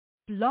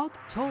Blog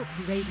Talk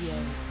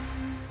Radio.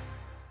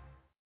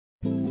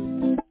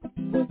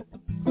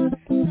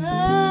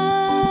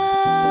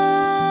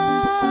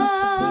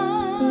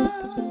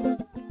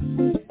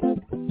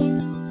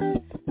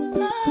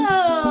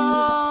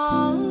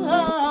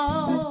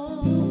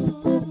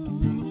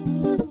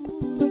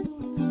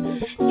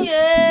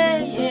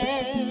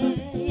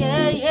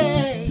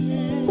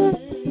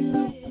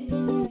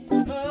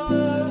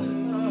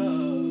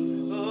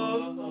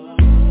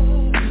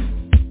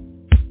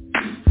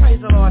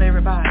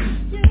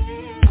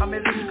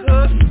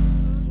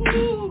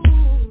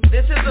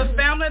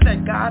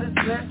 God has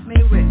blessed me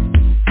with.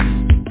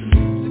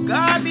 To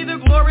God be the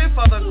glory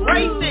for the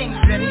great things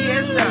that He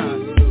has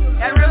done.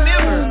 And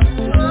remember,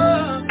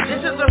 this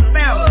is a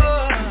family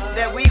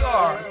that we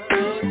are,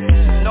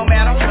 no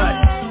matter what.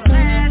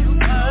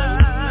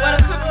 Want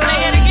to play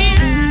it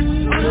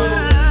again?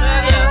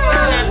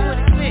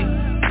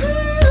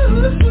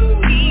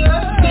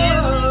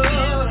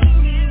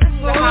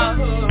 The house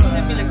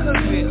that Billy Cook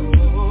will.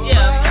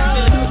 Yeah,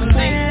 Billy Cook will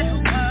sing.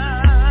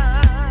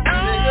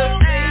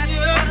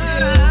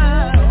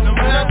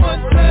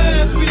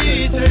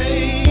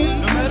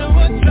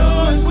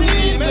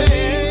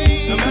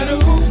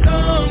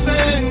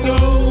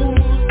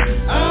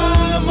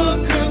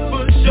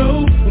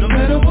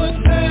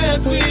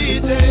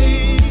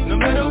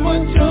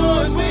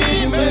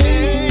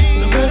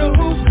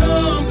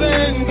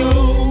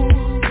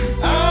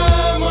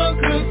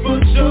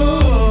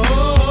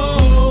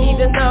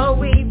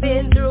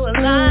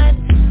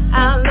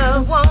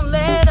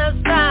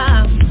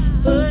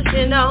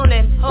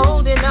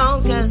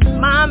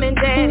 Mom and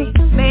Daddy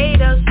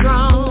made us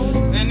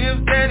strong. And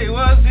if Daddy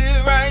was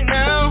here right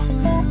now,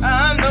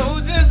 I know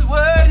just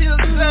what he'll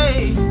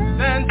say.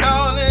 Stand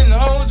tall and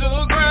hold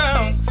your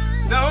ground.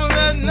 Don't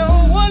let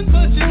no one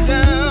put you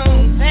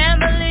down.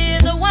 Family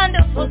is a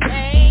wonderful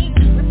thing.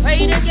 We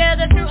pray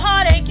together through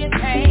heartache and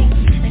pain.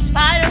 In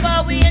spite of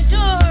all we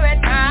endure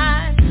at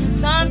times,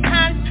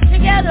 sometimes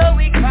together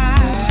we cry.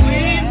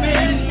 We've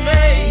been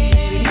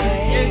made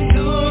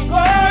into a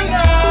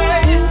paradise.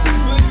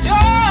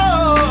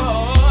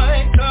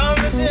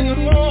 In the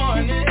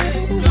morning,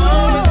 every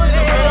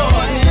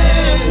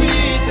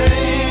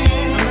day,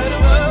 no matter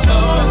what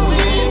choice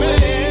we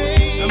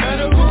make, no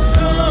matter who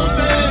comes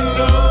and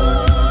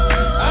goes,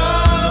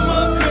 I'm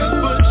a cook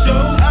for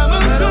show. No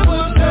matter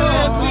what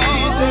path we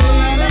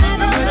take,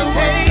 no matter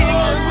what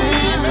choice we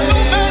make,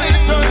 no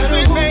matter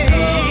who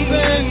comes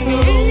and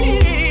goes,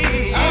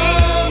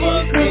 I'm a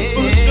cook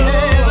for show.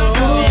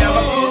 Yeah, I'm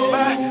a cook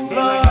by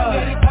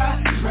blood.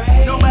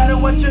 No matter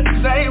what you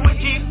say, we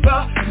keep the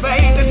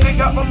faith and pick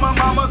up on my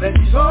mama that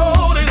she's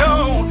holding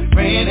on,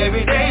 praying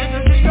every day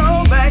until she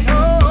goes back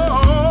home.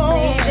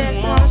 We just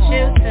want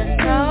you to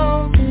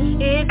know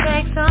it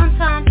takes some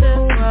time to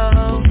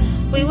grow.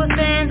 We will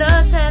stand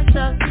the test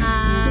of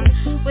time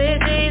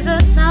with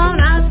Jesus on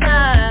our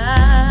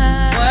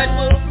side. What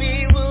will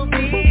be, will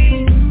be.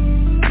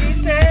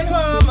 Peace and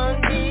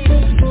harmony.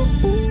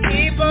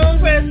 Keep on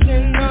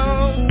pressing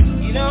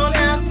on. You don't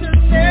have to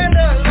stand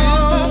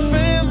alone.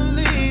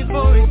 Family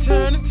for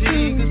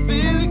eternity, 'cause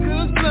Billy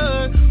Cook's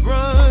blood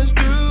runs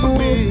through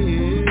me.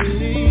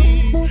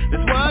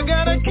 That's why I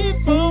gotta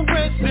keep on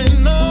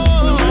pressing on.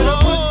 No matter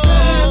what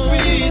path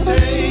we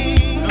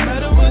take, no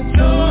matter what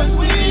choice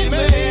we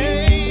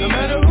make, no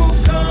matter who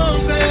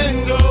comes and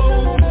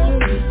goes,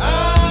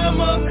 I'm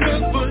a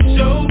cook for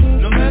show.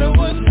 No matter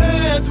what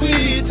path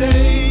we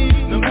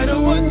take, no matter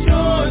what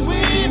choice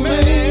we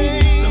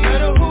make, no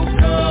matter who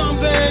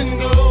comes and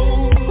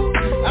goes,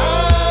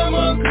 I'm a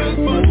cook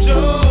for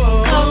show.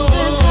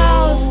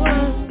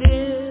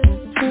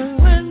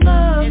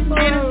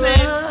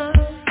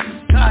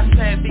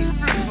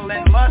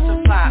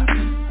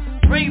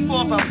 Bring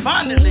forth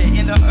abundantly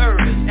in the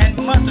earth and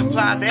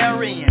multiply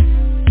therein.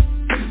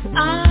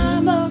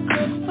 I'm a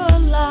cook for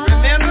life.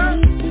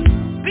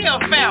 Remember, be a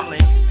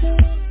family,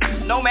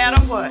 no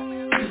matter what.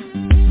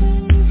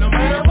 No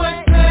matter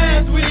what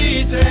path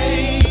we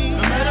take,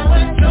 no matter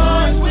what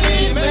choice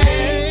we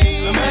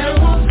make, no matter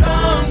who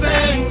comes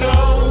and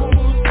goes,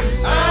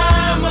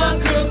 I'm a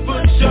cook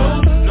for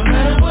show. No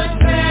matter what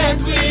path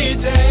we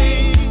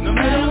take, no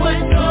matter what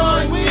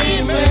choice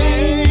we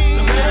make,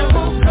 no matter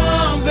who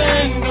comes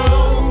and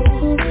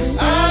goes,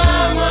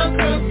 I'm a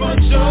cook for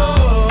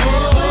sure.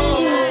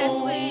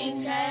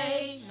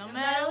 No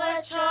matter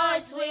what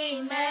choice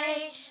we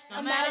make,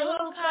 no matter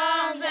who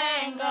comes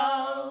and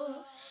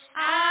goes,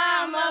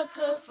 I'm a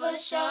cook for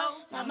sure.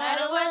 No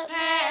matter what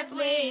path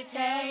we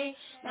take,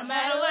 no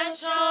matter what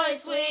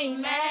choice we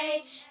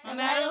make, no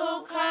matter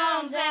who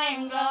comes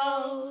and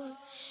goes,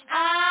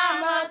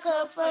 I'm a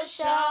cook for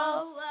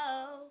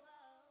sure.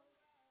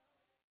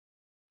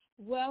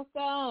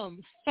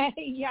 Welcome. Hey,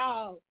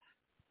 y'all.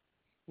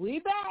 We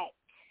back.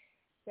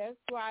 That's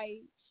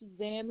right.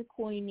 Shazam and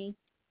Queeny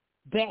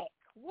back.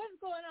 What's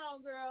going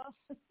on, girl?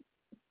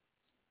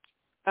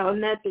 Oh,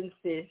 nothing,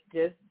 sis.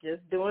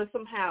 Just doing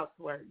some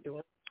housework.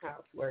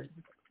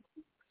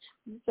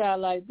 You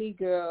sound like me,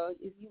 girl.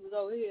 If you was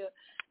over here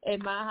at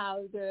my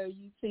house, girl,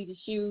 you see the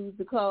shoes,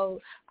 the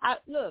clothes.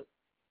 Look,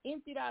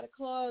 emptied out a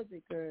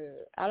closet, girl.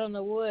 I don't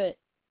know what,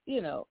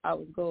 I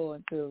was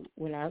going through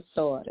when I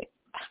started.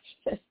 I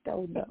just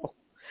don't know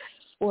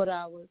what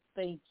I was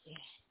thinking,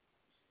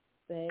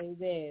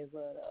 baby.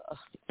 But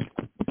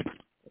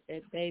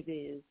that baby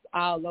is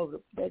all over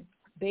that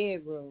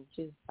bedroom.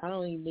 Just I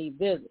don't even need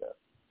visitors.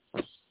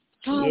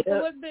 So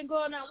what's been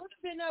going on? What's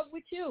been up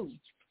with you?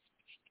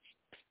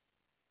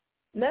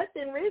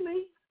 Nothing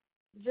really.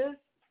 Just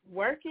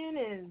working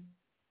and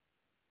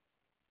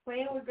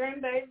playing with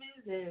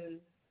grandbabies and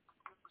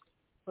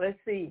let's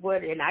see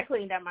what. And I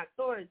cleaned out my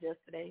storage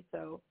yesterday,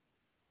 so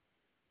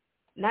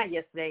not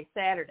yesterday,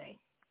 Saturday.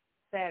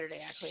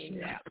 Saturday I cleaned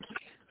it out.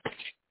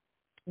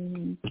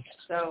 Mm-hmm.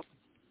 So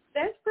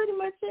that's pretty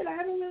much it. I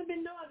haven't really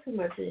been doing too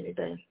much of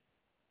anything.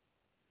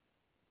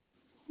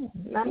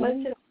 Not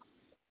much at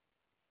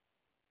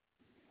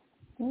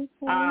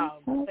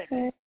all.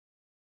 Okay.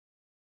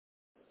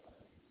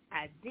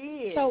 I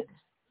did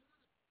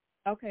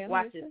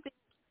watch a series,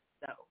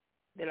 though,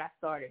 that I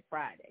started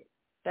Friday.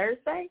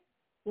 Thursday?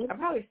 I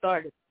probably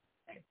started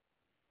Thursday.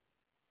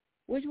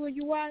 Which one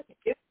you watched?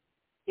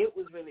 It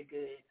was really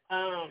good.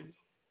 On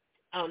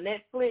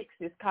Netflix,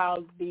 it's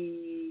called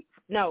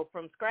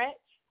From Scratch.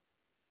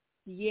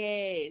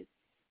 Yes.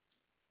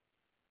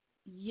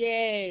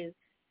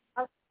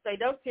 I say,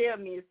 don't tell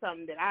me it's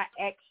something that I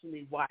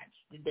actually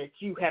watched that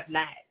you have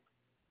not.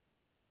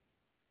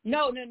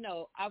 No.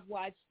 I've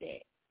watched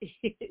that.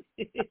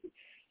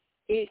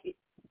 It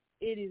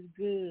is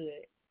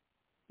good.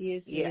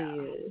 Yes,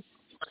 it is.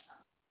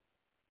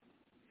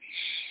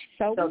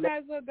 So we might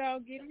as well go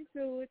get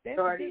into it. That's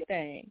a good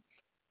thing.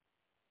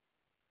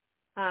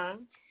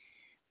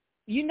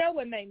 You know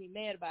what made me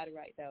mad about it,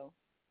 right, though?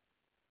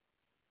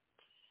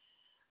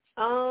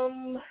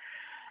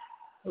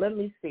 Let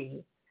me see.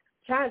 I'm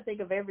trying to think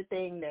of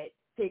everything that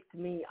ticked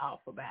me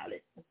off about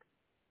it.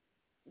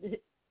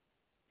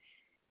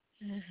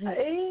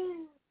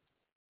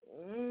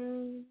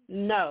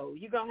 No,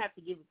 you're gonna have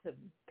to give it to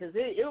me because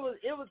it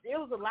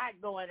was a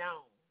lot going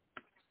on.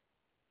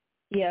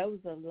 Yeah, it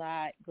was a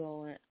lot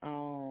going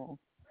on.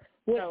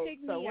 What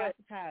ticked me off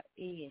is how it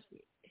ended.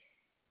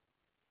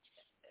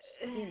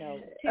 Ticked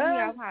me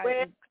off how it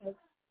ended.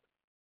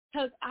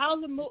 Because all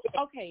the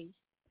okay,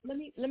 let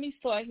me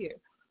start here.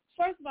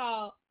 First of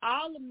all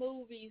the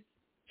movies,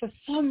 for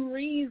some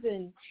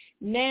reason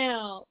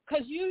now,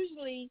 because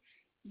usually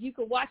you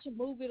could watch a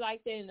movie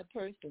like that and the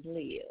person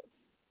lives.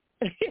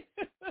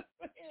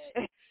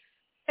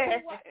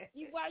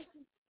 you watch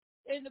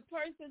and the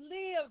person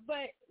lives,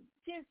 but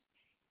just,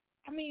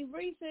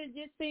 recent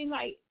just seemed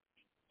like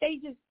they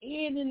just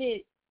ending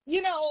it,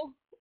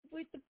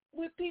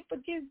 with people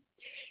just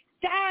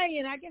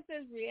dying. I guess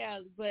that's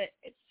reality, but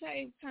at the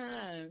same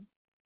time,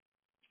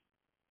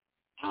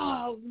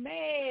 oh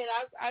man,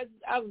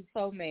 I was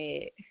so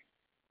mad.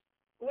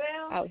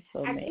 Well, I was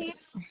so mad.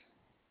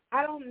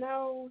 I don't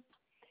know.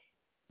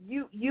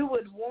 You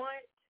would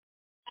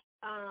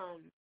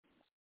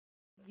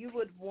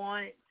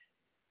want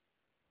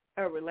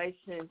a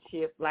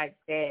relationship like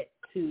that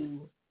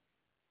to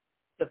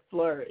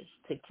flourish,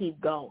 to keep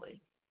going,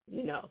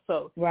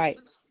 So right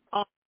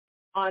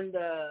on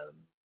the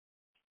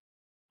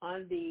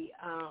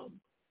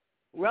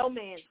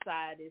romance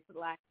side, it's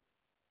like,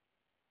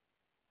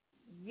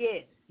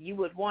 yes, you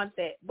would want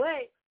that,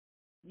 but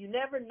you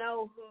never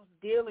know who's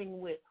dealing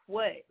with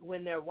what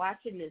when they're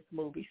watching this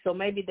movie. So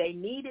maybe they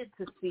needed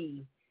to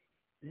see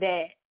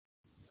that,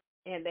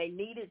 and they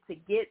needed to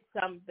get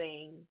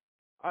something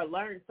or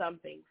learn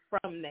something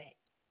from that.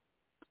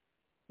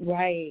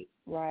 Right.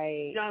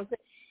 You know what I'm saying?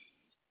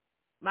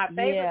 My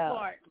favorite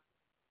part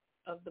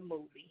of the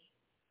movie,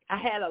 I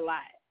had a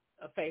lot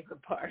of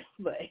favorite parts,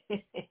 but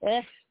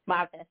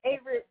my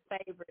favorite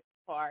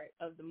part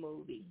of the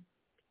movie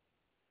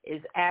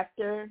is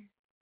after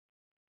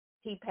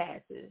he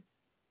passes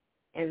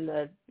and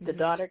the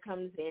daughter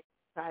comes in,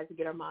 tries to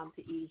get her mom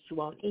to eat. She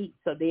won't eat.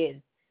 So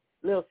then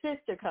little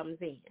sister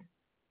comes in,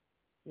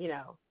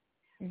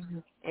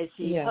 and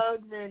she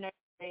hugs her and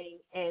everything.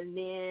 And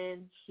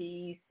then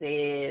she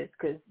says,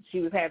 because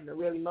she was having a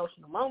really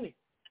emotional moment,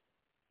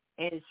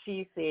 and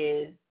she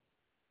says,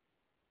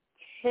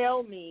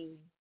 tell me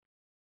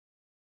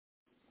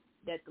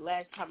that the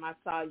last time I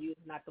saw you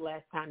is not the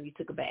last time you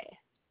took a bath.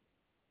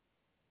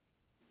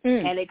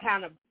 And it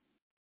kind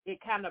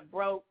of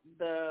broke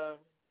the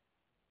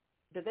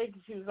thing.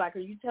 She was like, are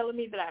you telling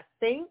me that I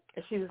stink?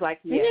 And she was like,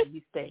 yeah,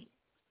 you stink.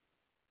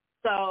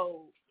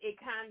 So it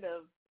kind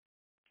of,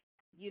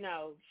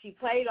 she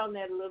played on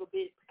that a little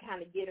bit to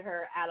kind of get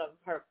her out of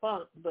her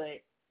funk,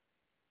 but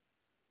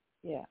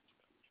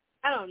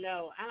I don't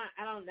know.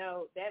 I don't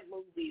know. That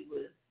movie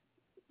was,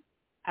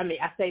 I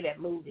say that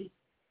movie,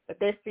 but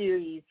that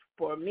series,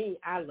 for me,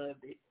 I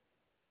loved it.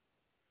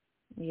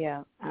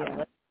 Yeah. I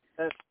loved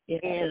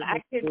it. And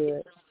I could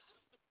get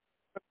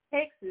from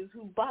Texas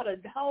who bought a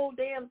whole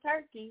damn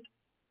turkey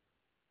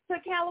to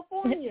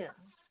California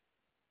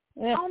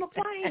on a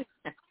plane.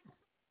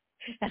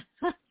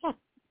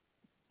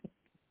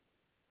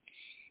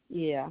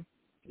 Yeah,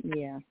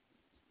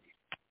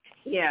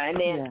 and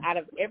then out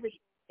of everything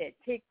that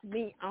ticked me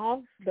me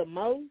off the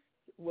most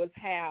was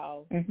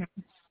how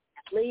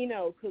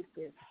Lino cooked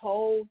this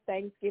whole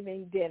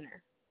Thanksgiving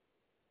dinner.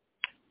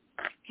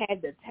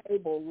 Had the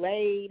table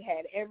laid,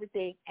 had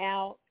everything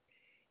out,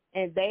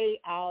 and they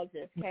all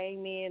just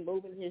came in,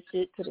 moving his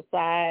shit to the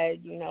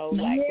side, you know,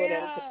 like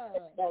whatever,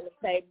 put on the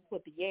table,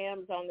 put the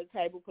yams on the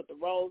table, put the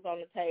rolls on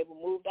the table,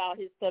 moved all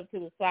his stuff to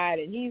the side,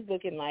 and he's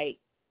looking like,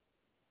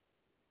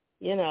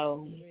 you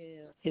know,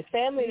 his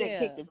family that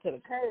kicked him to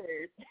the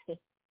curb.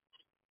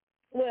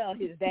 Well,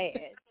 his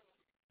dad.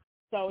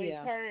 So in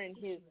turn,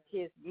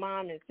 his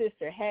mom and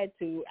sister had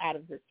to, out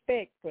of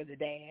respect for the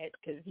dad,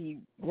 because he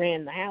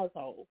ran the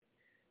household.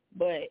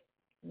 But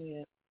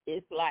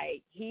it's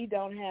like he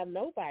don't have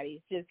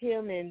nobody. It's just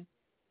him and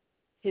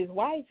his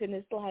wife, and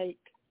it's like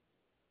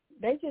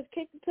they just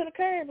kicked him to the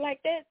curb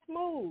like that,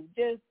 smooth.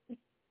 Just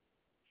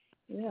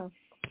and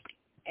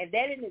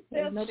that in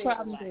itself, no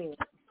problem doing.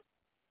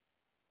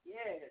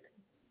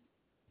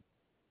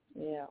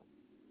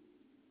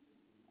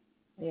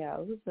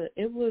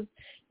 It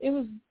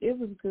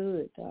was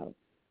good though.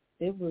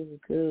 It was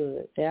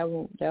good. That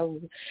was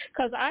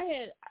because I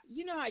had,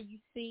 you know how you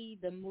see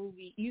the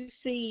movie, you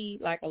see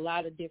like a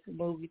lot of different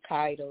movie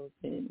titles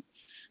and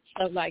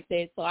stuff like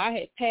that. So I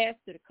had passed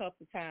it a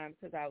couple of times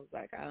because I was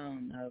like, I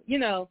don't know, you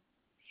know.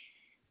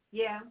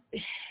 Yeah.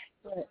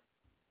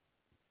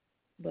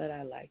 But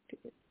I liked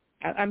it.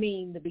 I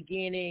mean, the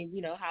beginning,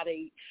 you know, how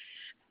they,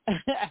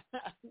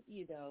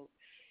 you know,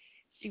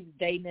 she was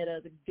dating that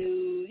other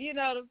dude, you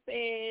know what I'm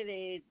saying?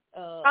 And,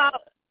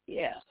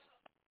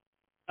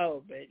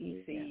 Oh, but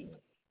you see,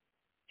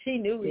 she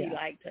knew he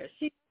liked her.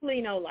 She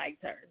Lino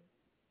liked her.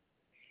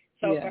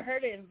 So for her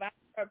to invite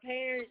her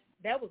parents,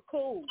 that was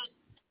cool.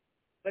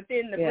 But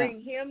then to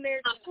bring him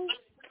there too,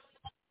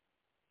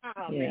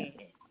 man.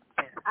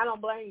 I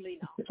don't blame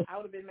Lino. I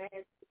would have been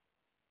mad.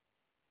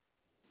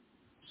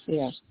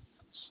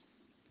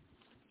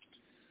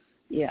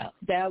 Yeah,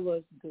 that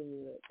was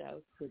good. That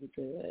was pretty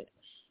good.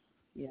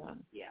 Yeah.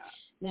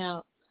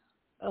 Now,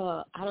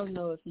 I don't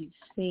know if you've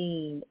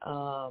seen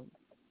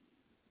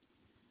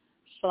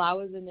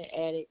Flowers in the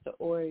Attic, the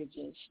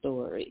origin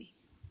story.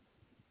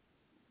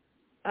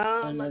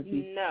 No.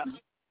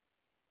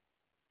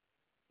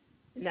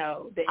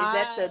 Is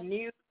that the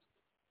new?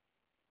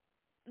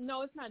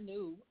 No, it's not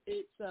new.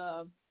 It's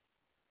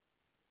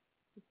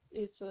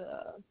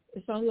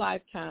on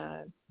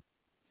Lifetime.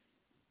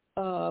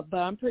 But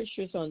I'm pretty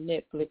sure it's on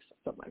Netflix or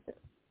something like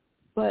that.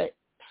 But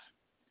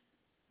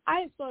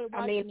I started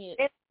watching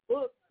it.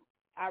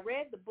 I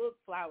read the book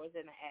Flowers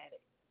in the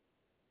Attic.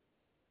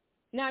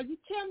 Now you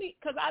tell me,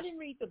 because I didn't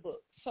read the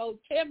book. So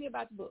tell me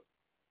about the book.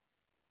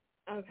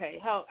 Okay,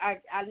 I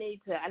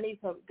need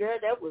some. Girl,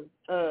 that was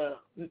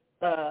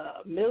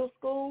middle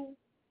school,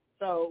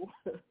 so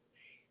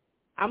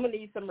I'm gonna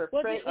need some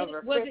refresh.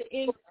 Was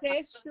it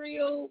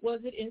ancestral?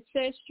 Was it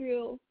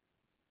ancestral?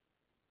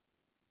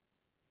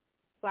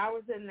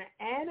 Flowers in the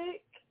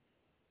Attic.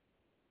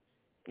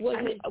 Was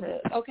it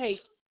okay?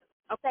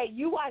 Okay,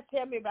 you watch.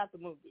 Tell me about the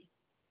movie.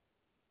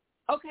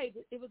 Okay,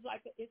 it was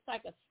it's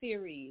like a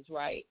series,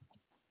 right?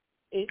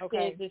 It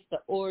says it's the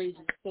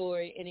origin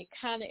story, and it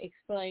kind of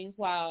explains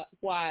why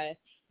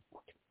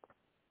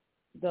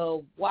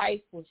the wife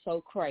was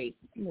so crazy,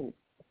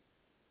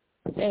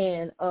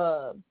 and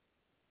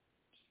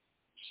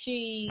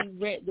she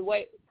ran the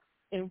way,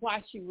 and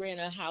why she ran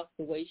her house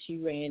the way she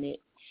ran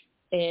it,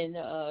 and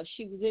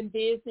she was in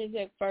business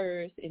at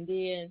first, and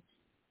then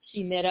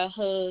she met her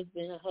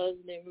husband. Her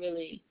husband didn't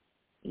really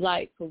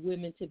like for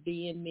women to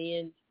be in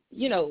men's,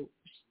 you know,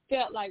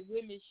 felt like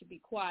women should be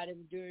quiet. It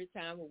was during a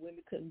time when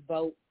women couldn't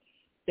vote.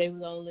 They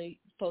were only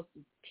supposed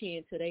to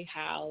tend to their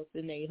house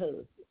and their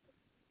husband.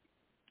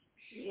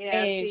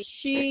 Yeah, and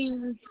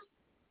she.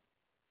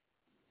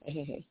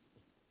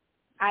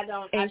 I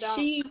don't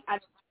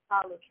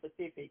follow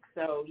specifics,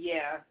 so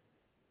yeah.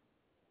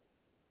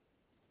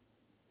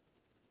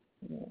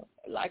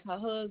 Like her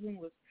husband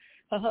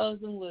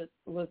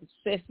was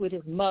obsessed with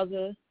his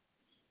mother,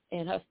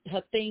 and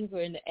her things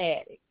were in the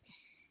attic.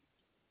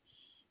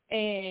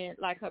 And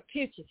like her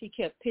pictures, he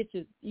kept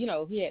pictures. You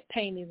know, he had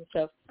paintings and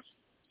stuff,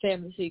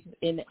 family secrets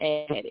in the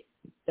attic.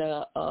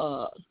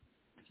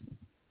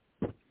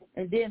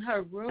 And then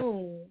her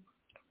room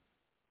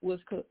was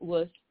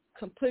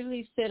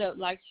completely set up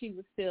like she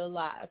was still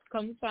alive.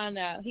 Come to find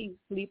out, he was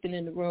sleeping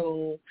in the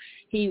room.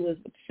 He was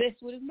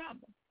obsessed with his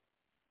mama,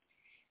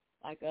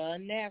 like a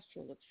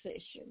natural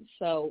obsession.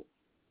 So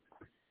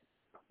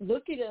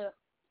look it up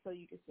so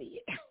you can see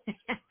it.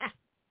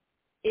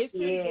 It's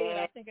pretty good.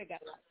 I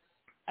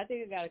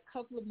think I got a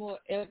couple of more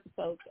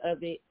episodes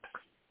of it,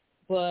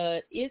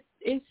 but it's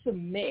a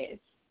mess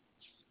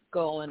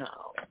going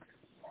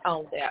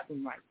on that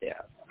one right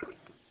there.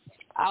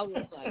 I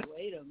was like,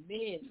 wait a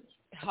minute,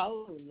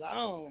 hold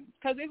on,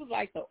 because it was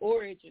like the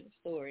origin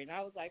story, and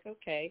I was like,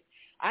 okay,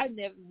 I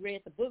never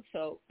read the book,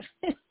 so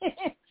it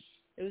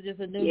was just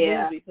a new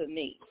movie for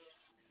me.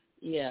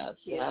 Yeah,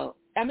 so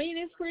I mean,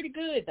 it's pretty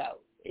good though.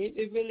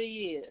 It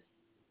really is.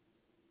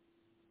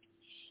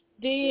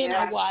 Then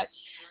I watched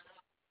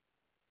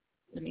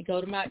let me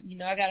go to my,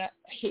 I got to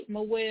hit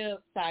my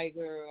website,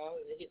 girl.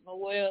 Hit my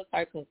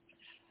website because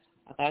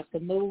I got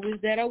some movies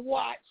that I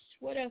watched.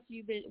 What else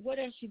you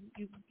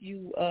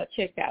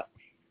checked out?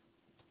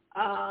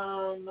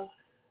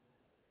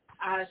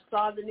 I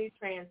saw the new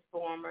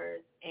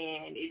Transformers,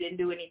 and it didn't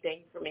do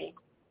anything for me.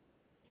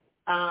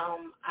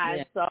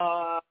 I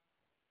saw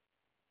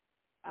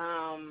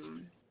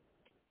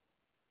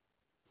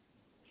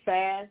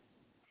Fast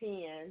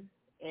 10,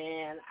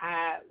 and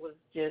I was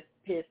just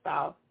pissed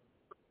off.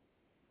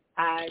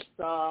 I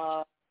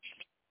saw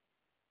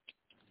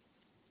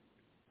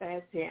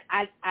Fast 10.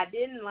 I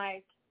didn't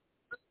like,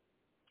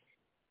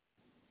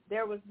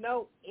 there was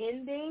no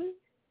ending.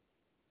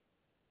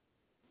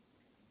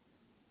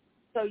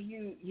 So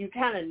you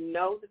kind of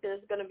know that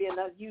there's going to be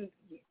another.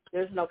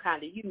 There's no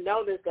kind of,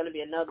 there's going to be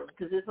another,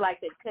 because it's like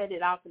they cut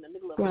it off in the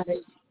middle of the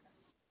movie.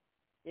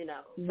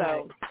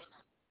 So,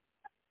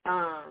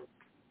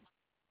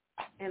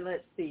 and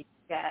let's see,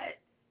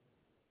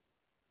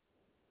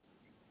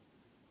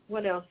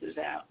 what else is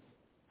out?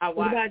 I watched.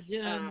 What about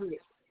John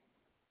Wick?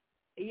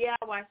 Yeah,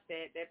 I watched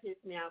that. That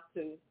pissed me off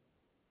too.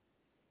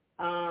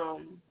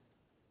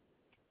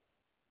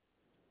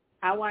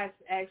 I watched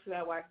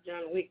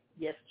John Wick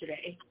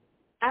yesterday.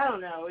 I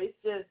don't know. It's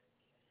just,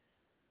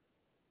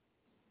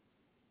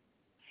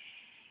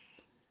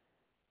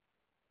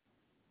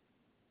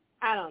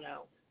 I don't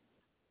know.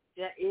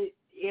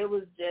 It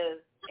was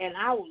just, and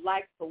I would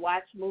like to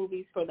watch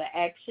movies for the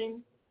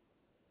action.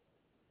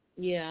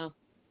 Yeah.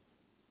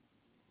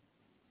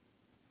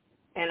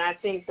 And I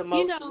think the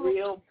most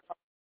real part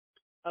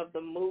of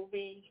the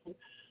movie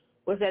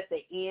was at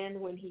the end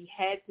when he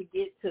had to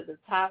get to the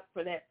top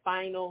for that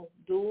final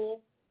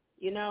duel,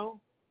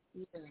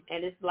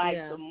 And it's like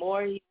the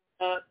more he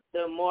up,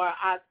 the more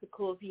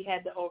obstacles he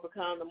had to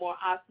overcome, the more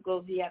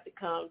obstacles he had to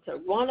come to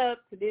run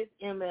up to this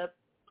MF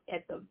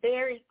at the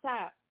very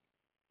top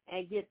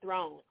and get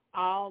thrown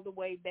all the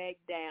way back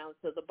down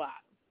to the bottom.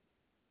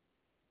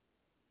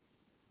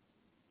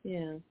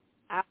 Yeah.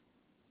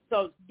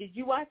 So did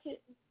you watch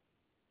it?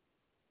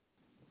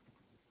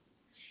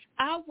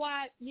 I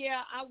watched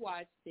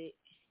it.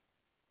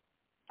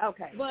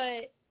 Okay.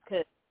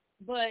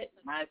 But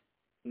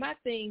my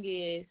thing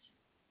is,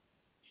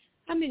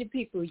 how many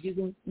people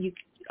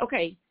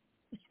okay.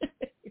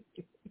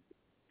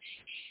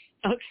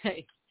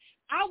 Okay.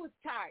 I was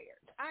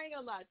tired. I ain't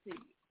gonna lie to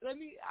you.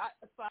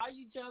 For all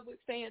you John Wick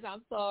fans,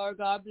 I'm sorry,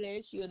 God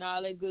bless you and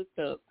all that good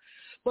stuff.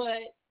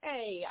 But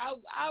hey,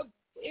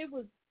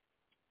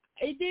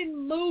 it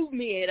didn't move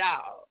me at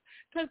all.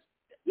 Because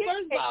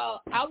first of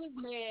all, I was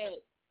mad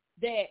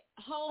that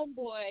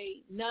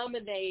Homeboy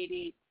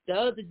nominated the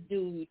other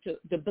dude,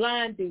 the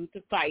blind dude,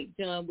 to fight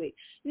John Wick.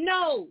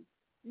 No,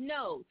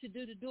 to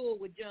do the duel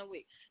with John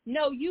Wick.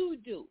 No, you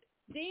do it.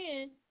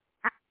 Then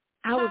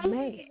I was mad.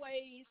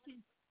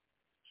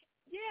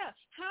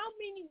 How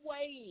many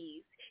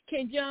ways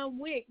can John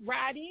Wick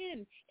ride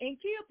in and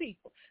kill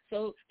people?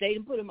 So they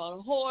didn't put him on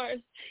a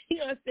horse.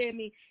 You understand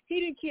me? He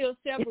didn't kill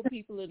several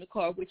people in the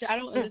car, which I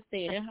don't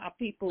understand how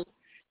people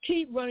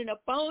keep running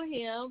up on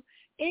him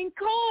in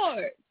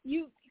cars.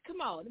 Come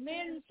on, the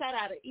man inside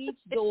out of each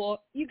door.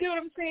 You get what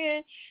I'm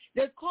saying?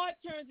 The car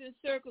turns in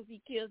circles.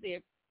 He kills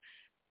it.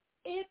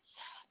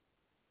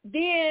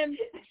 Then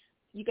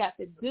you got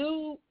the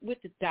dude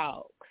with the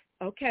dog.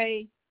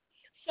 Okay,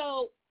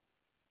 so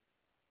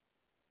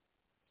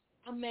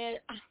I'm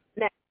mad.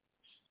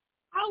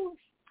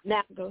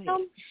 Go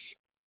ahead.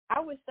 I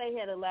wish they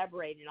had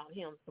elaborated on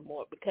him some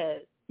more,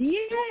 because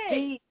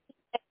he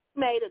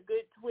made a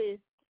good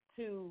twist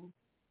to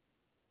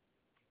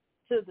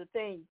the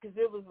thing, because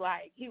it was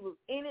like he was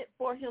in it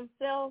for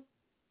himself,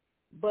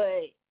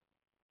 but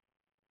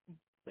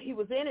he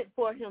was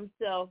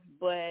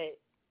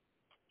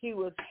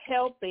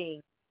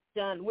helping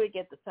John Wick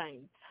at the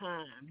same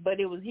time. But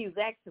he was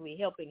actually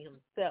helping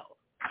himself,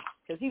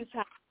 because he was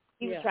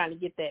trying to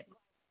get that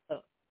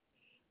up.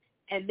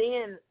 And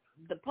then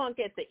the punk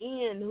at the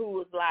end who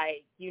was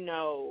like,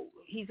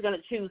 he's going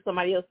to choose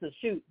somebody else to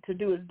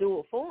do his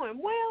duel for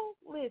him. Well,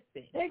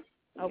 listen,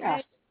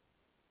 okay,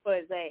 for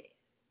his ass.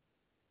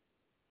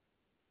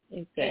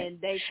 Exactly. And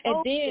they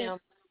told him,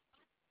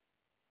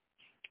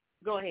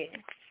 go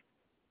ahead.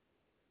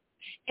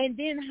 And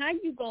then how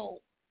you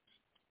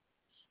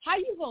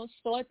gonna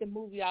start the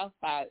movie off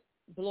by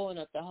blowing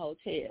up the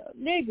hotel?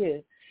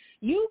 Nigga,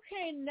 you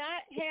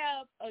cannot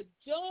have a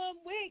John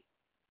Wick,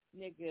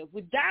 nigga,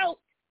 without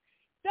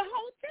the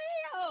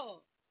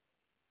hotel.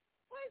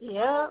 What's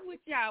wrong with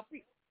y'all?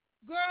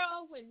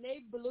 Girl, when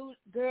they blew,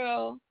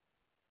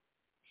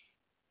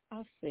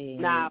 I see.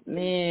 Nah,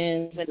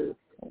 man.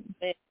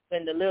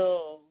 When the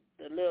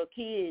little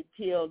kid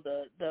killed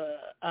the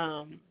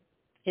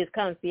his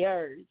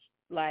concierge,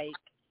 like,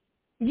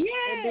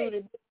 that dude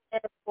had been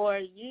there for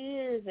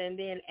years, and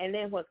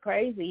then what's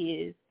crazy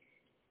is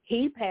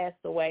he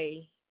passed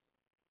away.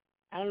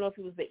 I don't know if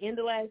it was the end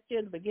of last year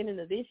or the beginning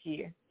of this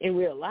year in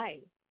real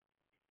life.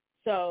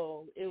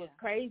 So it was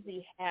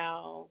crazy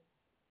how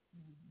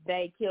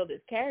they killed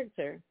his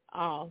character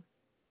off.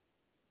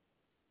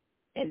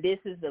 And this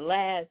is the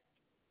last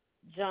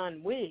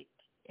John Wick,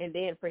 and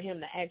then for him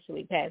to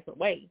actually pass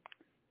away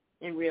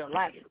in real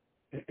life.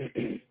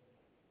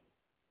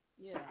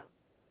 Yeah.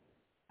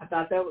 I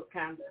thought that was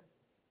kind of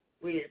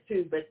weird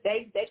too, but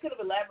they could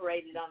have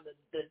elaborated on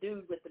the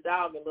dude with the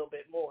dog a little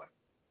bit more.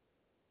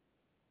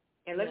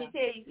 And let me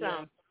tell you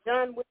something.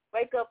 John Wick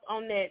wake up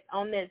on that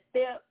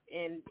step,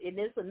 and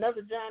it's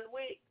another John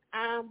Wick.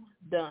 I'm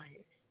done.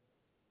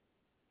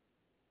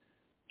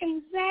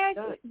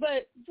 Exactly.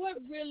 But what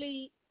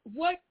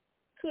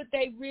could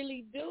they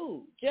really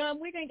do? John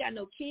Wick ain't got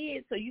no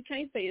kids, so you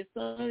can't say his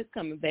son is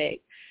coming back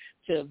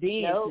to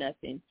avenge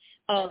nothing.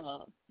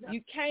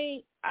 You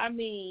can't. I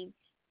mean,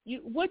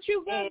 what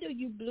you gonna do?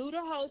 You blew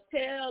the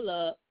hotel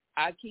up.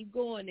 I keep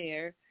going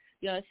there.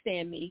 You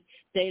understand me?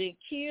 They done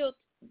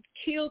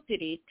killed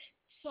it.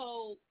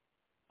 So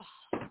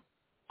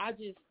I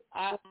just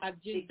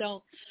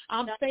don't.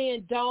 I'm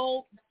saying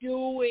don't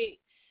do it.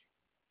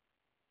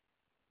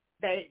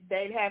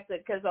 They'd have to,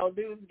 because old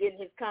dude's getting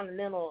his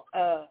Continental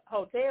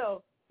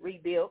hotel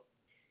rebuilt.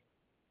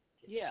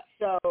 Yeah.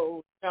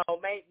 So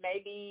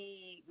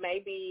maybe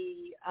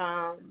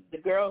the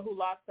girl who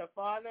lost her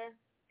father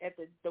at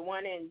the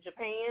one in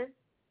Japan.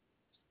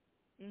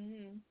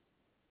 Mhm.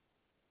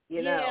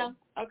 You know.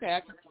 Okay,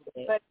 I can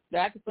see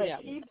that.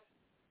 But she's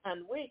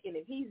on Wick, and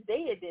if he's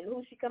dead, then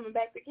who's she coming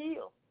back to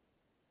kill?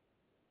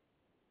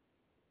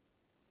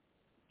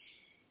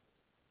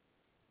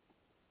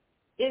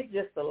 It's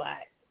just a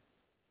lot.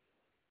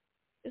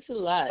 It's a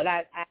lot. But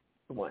I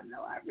want to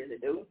know. I really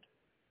do.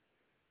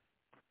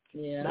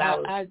 Yeah.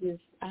 But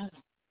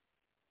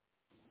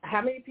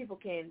how many people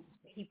can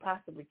he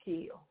possibly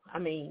kill? I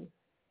mean,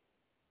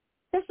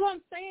 that's what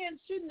I'm saying.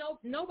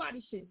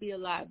 Nobody should be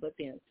alive but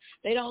them.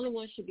 They the only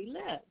ones should be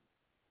left.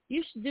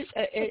 You should do,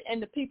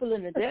 and the people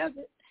in the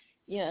desert.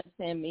 You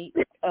understand me?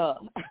 Who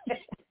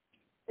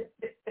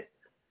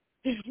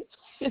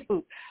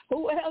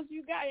else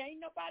you got? Ain't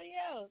nobody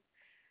else.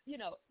 You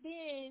know.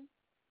 Then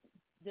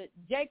the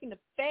Jake and the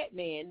fat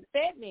man.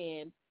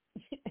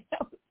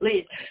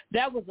 Listen,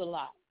 that was a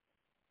lot.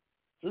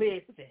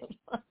 Listen.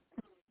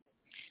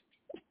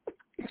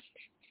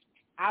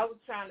 I was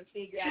trying to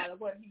figure out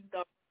what he was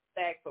going to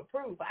back for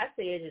proof. I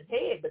said his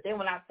head, but then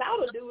when I saw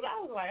the dude, I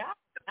was like,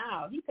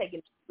 oh, he's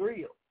taking the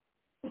grill.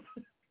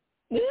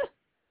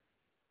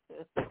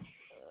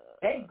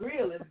 That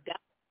grill is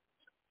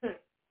gone.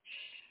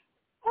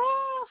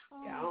 Oh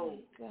my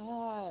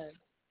God.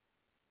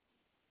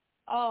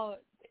 Oh,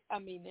 I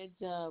mean, that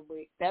John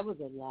Wick, that was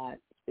a lot.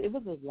 It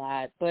was a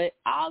lot. But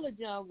all of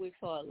John Wick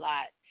are a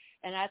lot.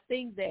 And I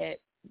think this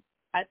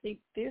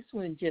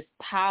one just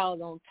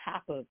piled on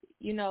top of it.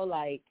 You know,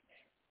 like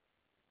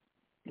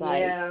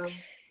yeah.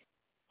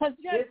 Because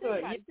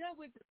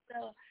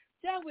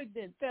John Wick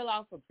didn't fell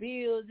off a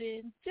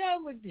building.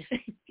 John Wick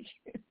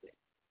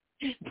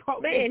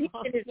man,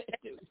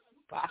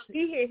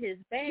 he hit his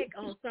back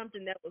on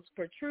something that was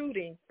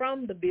protruding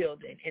from the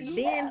building and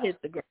then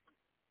hit the ground.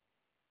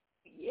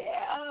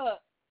 Yeah.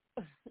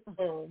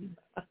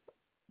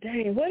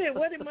 Dang,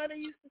 what did Mother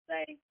used to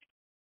say?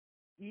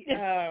 You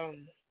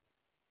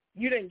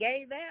done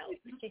gave out.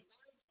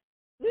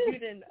 You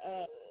done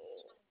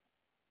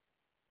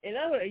in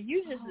other words,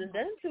 you just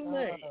done too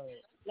much.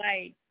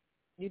 Like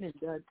you done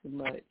done too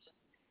much.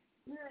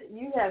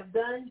 You have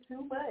done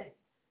too much.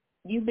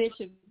 You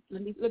mentioned.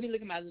 Let me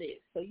look at my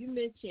list. So you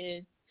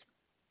mentioned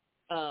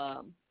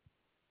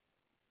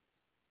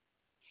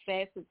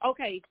Fast.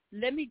 Okay,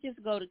 let me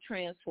just go to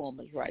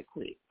Transformers right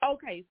quick.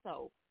 Okay,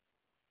 so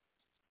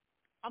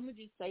I'm gonna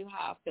just say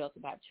how I felt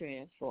about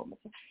Transformers.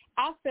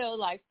 I felt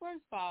like,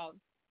 first of all,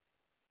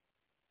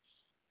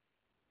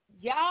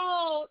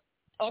 y'all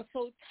are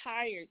so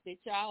tired that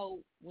y'all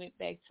went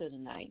back to the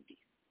 90s.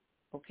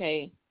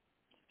 Okay.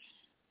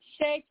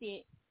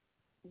 Second,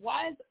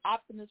 why is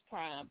Optimus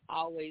Prime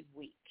always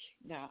weak?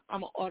 Now,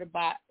 I'm a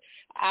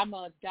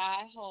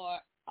diehard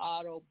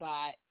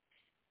Autobot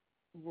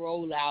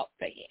rollout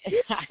fan.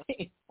 I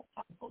ain't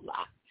gonna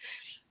lie.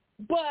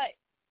 But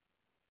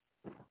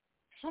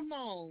come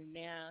on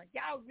now,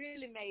 y'all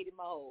really made him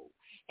old.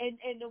 And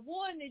the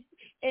one that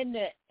in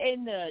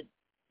the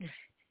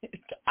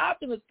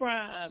Optimus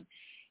Prime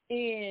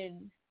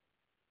in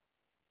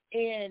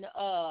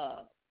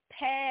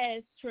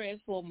past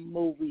Transformer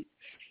movies,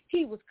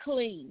 he was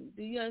clean.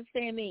 Do you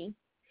understand me?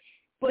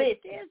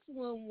 But this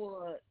one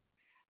was,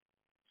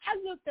 I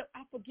looked up,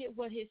 I forget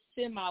what his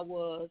semi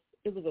was.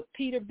 It was a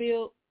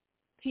Peterbilt.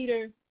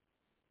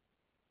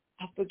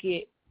 I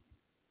forget.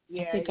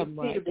 Yeah, I think I'm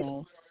right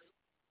though.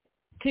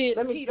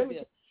 Let me.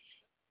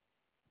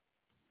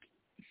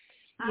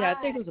 Yeah,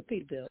 I think it was a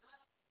Peterbilt.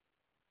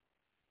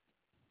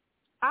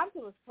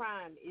 Optimus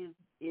Prime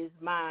is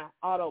my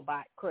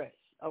Autobot crush,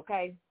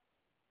 okay?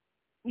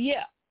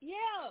 Yeah.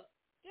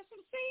 That's what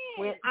I'm saying.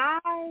 When I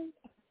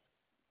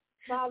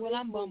saw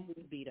I'm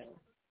Bumblebee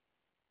though.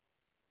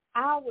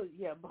 I was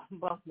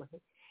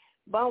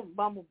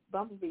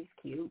Bumblebee's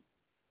cute.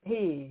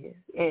 He is,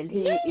 and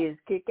he is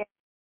kick-ass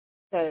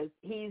because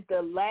he's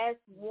the last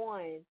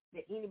one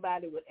that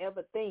anybody would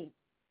ever think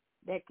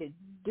that could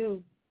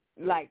do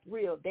like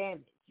real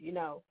damage, you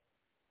know.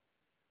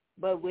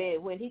 But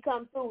when he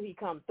comes through, he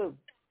comes through.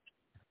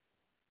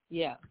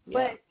 Yeah.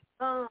 But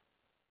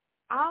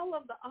all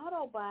of the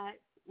Autobots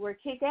were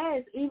kick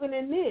ass even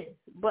in this.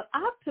 But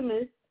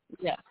Optimus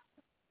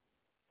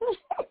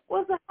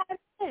was a hot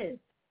mess.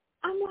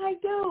 I'm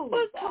like, dude,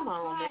 come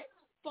on, man.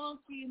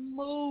 Funky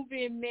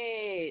movie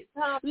mess.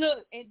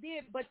 Look, and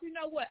then, but you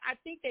know what? I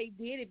think they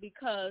did it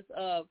because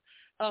of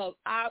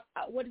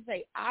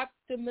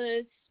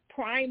Optimus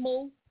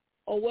Primal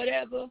or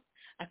whatever.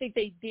 I think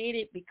they did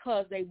it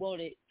because they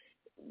wanted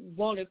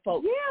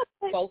folks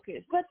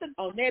focused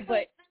on that.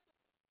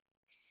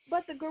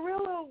 But the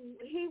gorilla,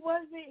 he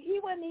wasn't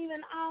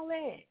even all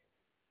that.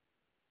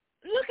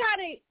 Look how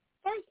they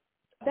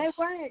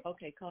weren't.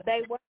 Okay,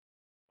 they weren't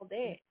all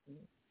that.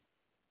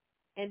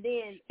 And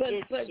then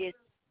it's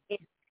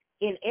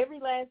in every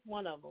last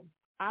one of them,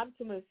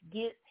 Optimus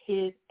gets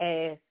his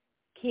ass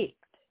kicked.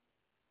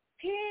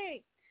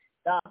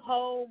 The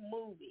whole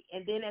movie.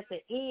 And then at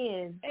the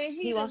end,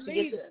 he wants to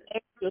get some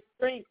extra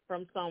strength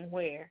from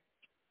somewhere.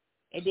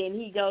 And then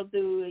he goes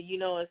through,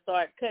 and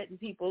start cutting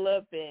people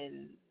up,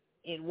 and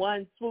in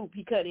one swoop,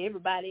 he cut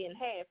everybody in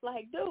half.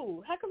 Like,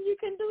 dude, how come you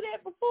couldn't do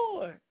that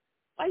before?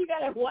 Why you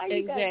gotta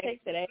take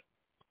that ass?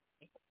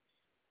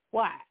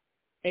 Why?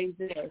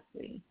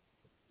 Exactly.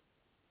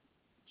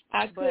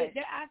 I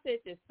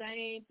said the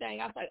same thing.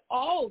 I was like,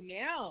 oh,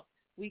 now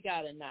we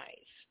got a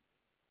knife.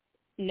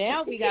 Then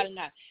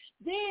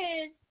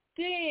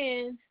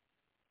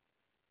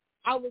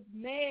I was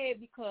mad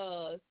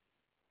because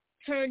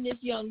turn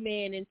this young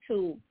man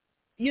into,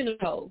 an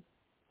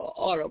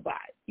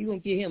Autobot. You gonna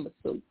give him a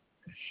suit.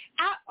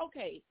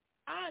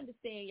 I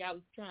understand y'all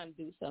was trying to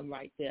do something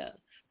right there,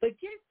 but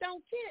just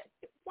don't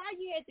kill. Why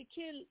you had to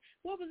kill?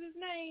 What was his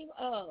name?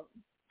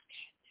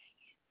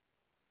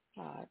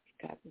 I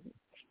forgot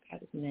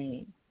his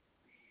name.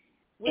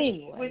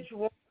 Anyway. Which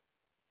one?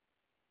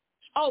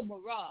 Oh,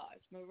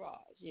 Mirage.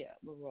 Yeah,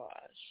 Mirage.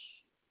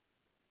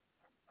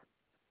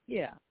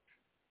 Yeah.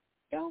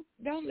 Don't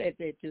let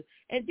that do.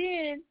 And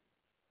then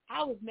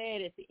I was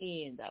mad at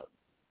the end though.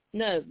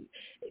 No,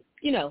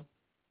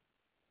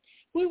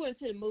 we went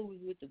to the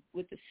movies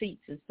with the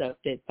seats and stuff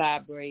that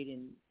vibrate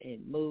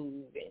and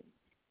move and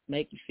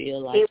make you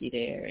feel like you're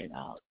there and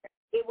all that.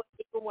 It was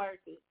worth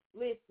it.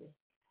 Listen,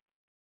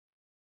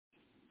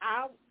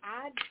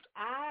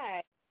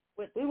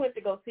 we went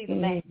to go see the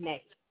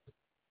matinee.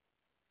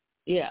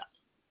 Yeah.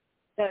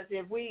 Because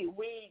if we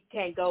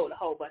can't go with a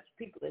whole bunch of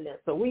people in there,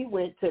 so we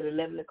went to the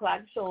 11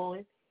 o'clock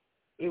showing.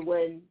 It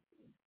was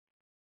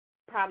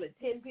probably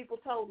 10 people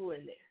total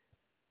in there.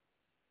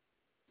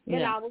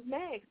 And I was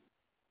mad.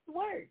 It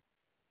worked.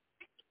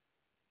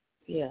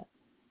 Yeah.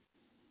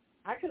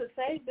 I could have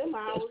saved them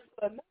hours,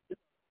 but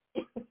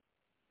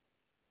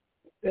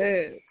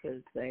could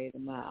have saved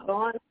them hours.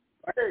 On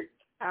work,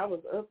 I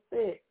was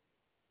upset.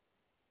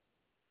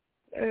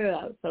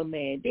 I was so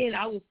mad. Then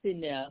I was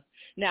sitting there.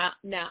 Now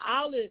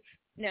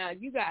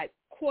you got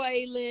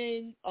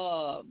Quaylen.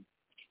 Was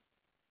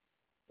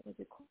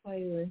it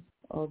Quaylen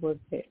or was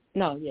it?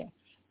 No, yeah.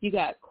 You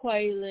got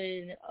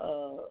Quaylen,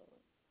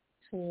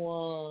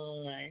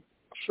 Twan,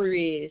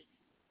 Chris,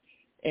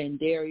 and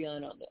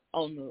Darian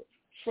on the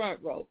front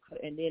row,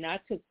 and then I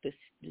took the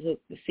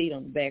seat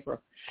on the back row.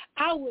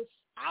 I was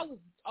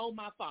on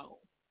my phone.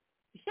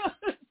 You know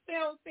what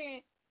I'm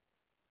saying?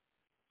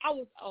 I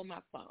was on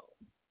my phone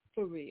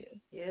for real.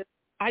 Yes.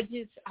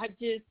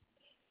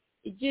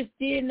 It just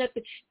did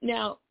nothing.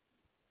 Now,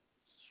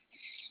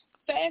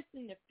 Fast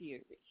and the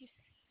Furious.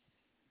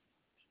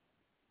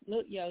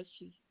 Look,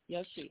 Yoshi,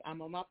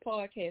 I'm on my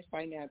podcast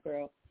right now,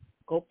 girl.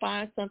 Go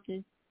find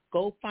something.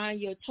 Go find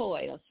your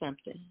toy or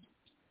something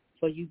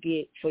before you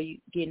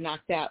get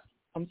knocked out.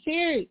 I'm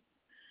serious.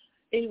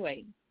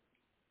 Anyway,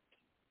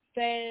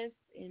 Fast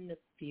and the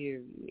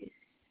Furious.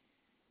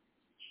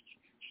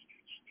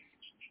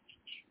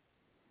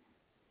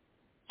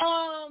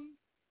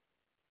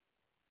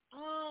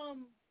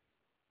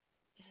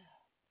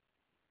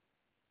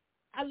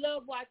 I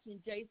love watching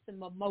Jason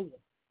Momoa.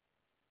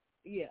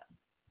 Yeah.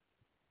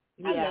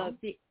 I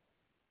loved it.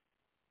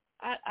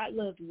 I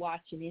loved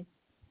watching it.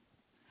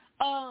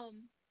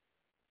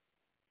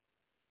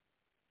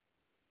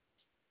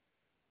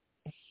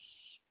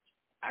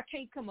 I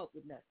can't come up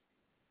with nothing.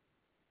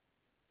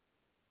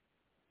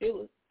 It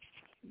was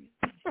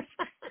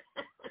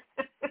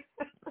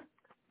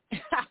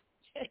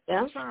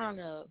I'm trying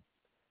to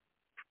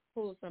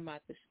pull some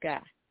out the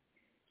sky.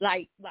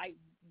 Like,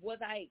 was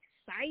I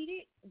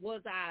excited?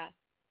 Was I?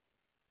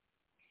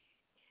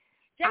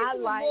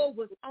 Jason Moore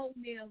was on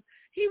them.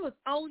 He was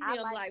on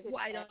them like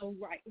white on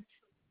right.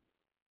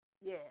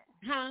 Yeah.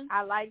 Huh?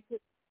 I liked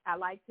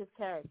his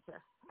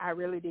character. I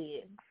really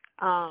did.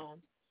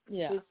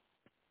 Yeah.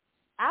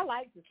 I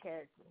liked his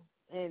character.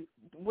 And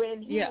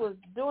when he was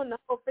doing the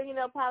whole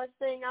fingernail polish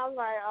thing, I was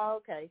like, oh,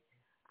 okay.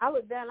 I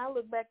looked down, I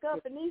looked back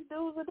up, and these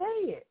dudes are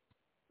dead.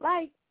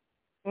 Like,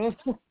 this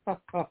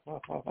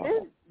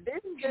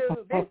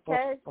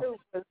character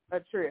was a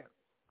trip.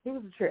 He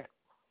was a trip.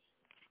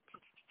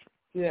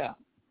 Yeah.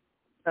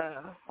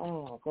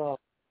 Oh, God.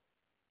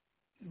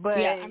 But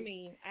yeah, I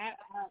mean,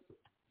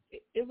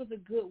 it was a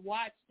good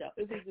watch though.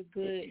 It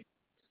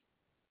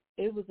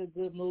was a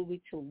good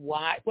movie to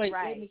watch. Wait,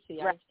 let me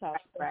see. I was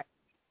talking.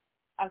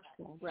 I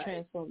saw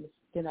Transformers.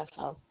 Then I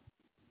saw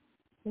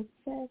what's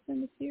Fast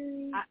and the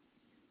Furious.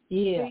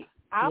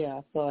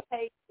 I saw it.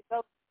 Hey,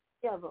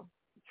 together.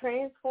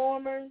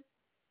 Transformers.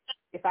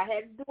 If I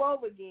had to do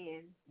over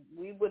again,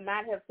 we would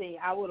not have seen.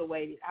 I would have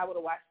waited. I would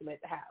have watched them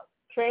at the house.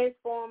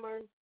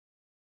 Transformers,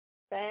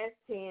 Fast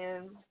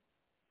 10.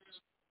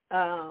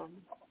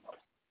 I'm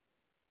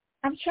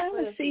trying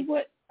to see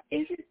what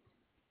is it.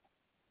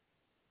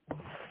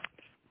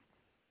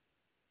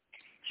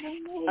 I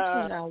don't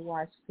know when I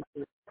watched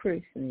it.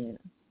 Christmas.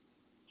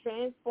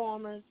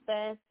 Transformers,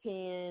 Fast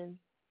 10.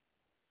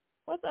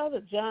 What's the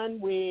other? John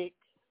Wick.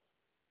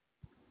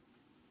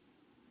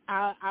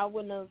 I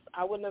wouldn't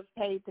have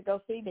paid to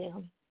go see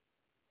them.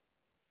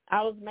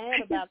 I was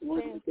mad about the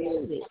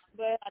Transformers,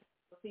 but I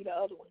didn't see the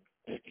other one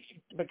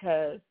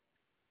because,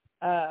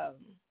 I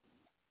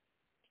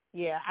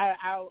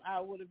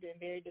would have been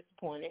very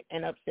disappointed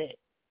and upset.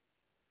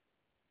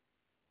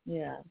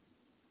 Yeah,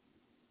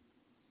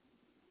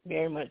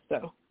 very much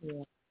so.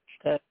 Yeah,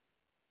 because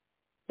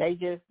they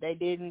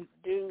didn't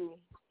do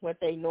what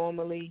they're known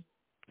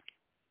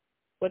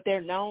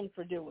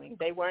for doing.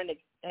 They weren't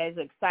as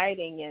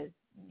exciting as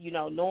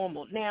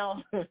normal.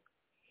 Now,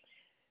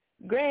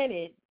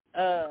 granted,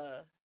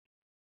 the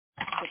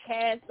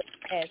cast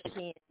of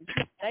 10,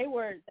 they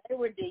were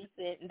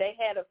decent, and they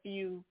had a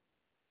few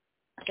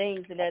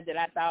things in there that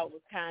I thought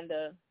was kind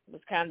of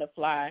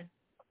fly.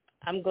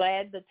 I'm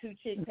glad the two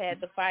chicks had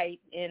the fight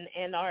in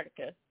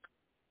Antarctica,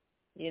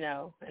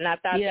 and I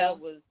thought that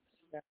was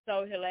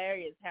so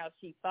hilarious how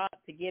she fought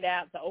to get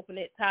out to open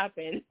that top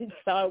and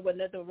saw it was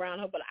nothing around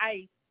her but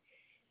ice.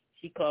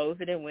 She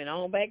closed it and went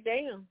on back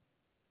down.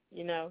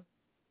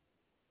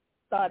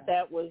 Thought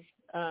that was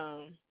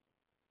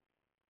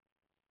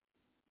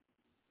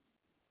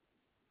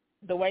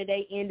the way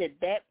they ended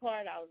that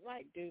part. I was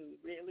like, dude,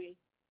 really?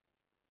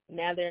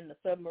 Now they're in the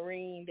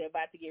submarine. They're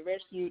about to get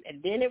rescued,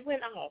 and then it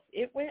went off.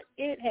 It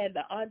had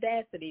the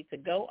audacity to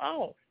go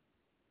off.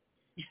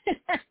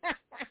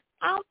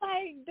 I'm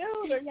like,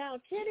 dude, are y'all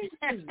kidding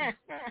me?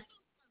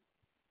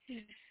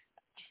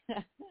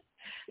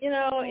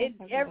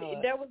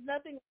 There was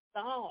nothing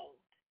solved.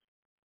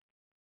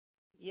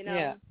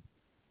 Yeah.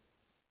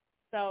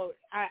 So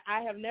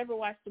I have never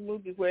watched a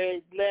movie where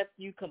it left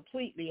you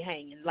completely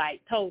hanging,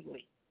 like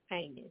totally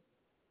hanging.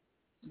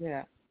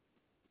 Yeah.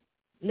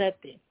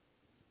 Nothing.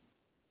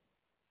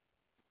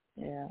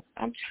 Yeah.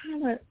 I'm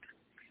trying to,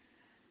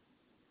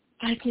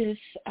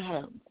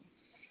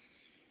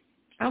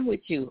 I'm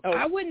with you. Oh.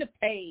 I wouldn't have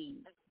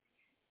paid.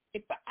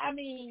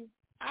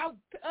 Other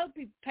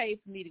people paid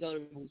for me to go to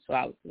the movie, so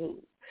I was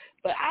cool.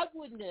 But I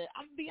wouldn't have,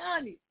 I'm going to be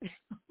honest.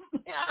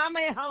 I'm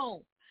at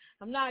home.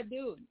 I'm not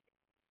doing it.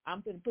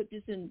 I'm going to put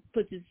this in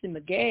my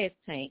gas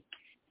tank.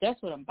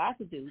 That's what I'm about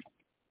to do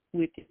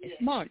with it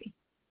this morning.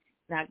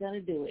 Not going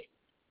to do it.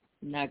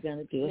 Not going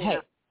to do it. Yeah.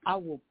 Hey, I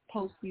will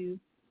post you.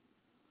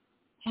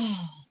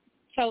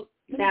 So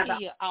let me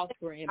be your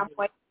offering.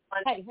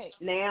 Hey.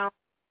 Now,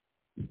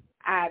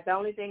 the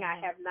only thing I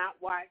have not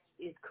watched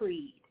is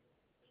Creed.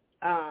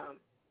 You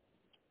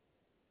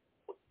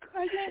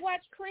ain't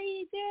watched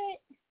Creed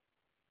yet?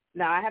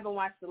 No, I haven't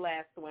watched the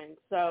last one.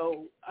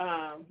 So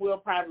we'll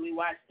probably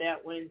watch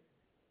that one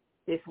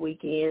this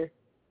weekend.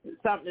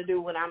 Something to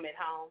do when I'm at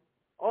home.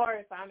 Or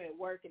if I'm at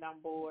work and I'm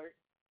bored.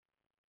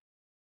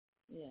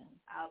 Yeah.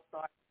 I'll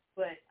start.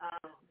 But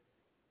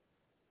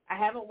I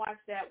haven't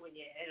watched that one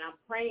yet. And I'm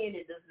praying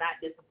it does not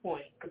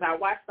disappoint. Because I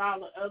watched all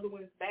the other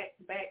ones back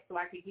to back so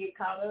I could get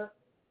caught up.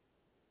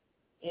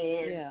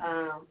 And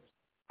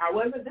I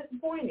wasn't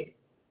disappointed,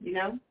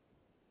 Yeah.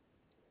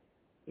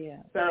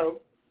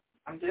 So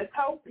I'm just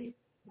hoping.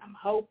 I'm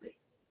hoping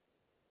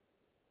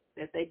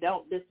that they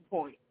don't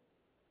disappoint.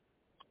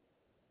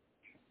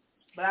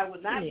 But I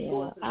would not be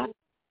going to the movie.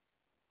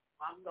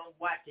 I'm going to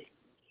watch it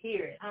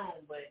here at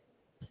home, but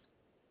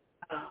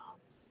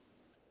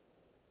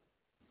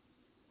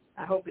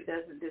I hope it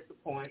doesn't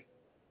disappoint.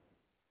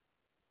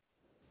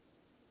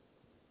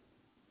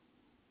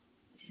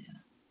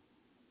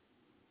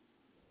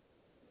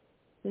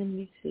 Let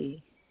me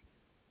see.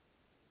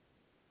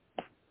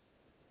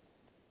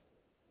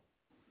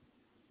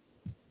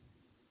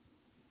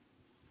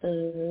 I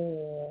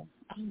don't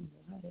know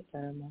how they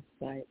got on my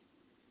site.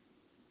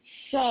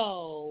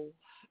 So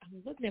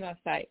I'm looking at my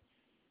site.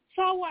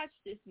 So I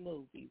watched this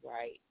movie,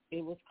 right?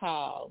 It was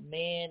called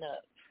Man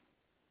Up.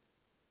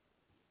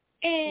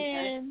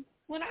 And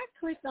when I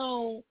clicked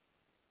on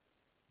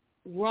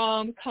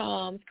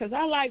rom-coms, because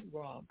I like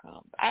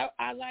rom-coms.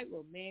 I like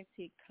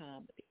romantic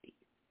comedy.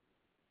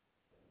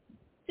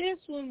 This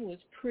one was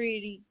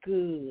pretty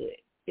good.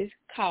 It's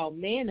called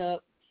Man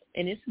Up,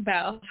 and it's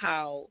about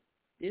how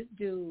this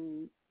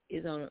dude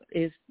is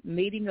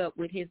meeting up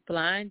with his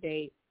blind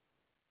date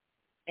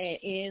and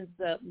ends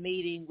up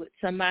meeting with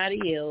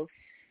somebody else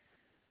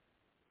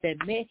that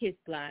met his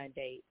blind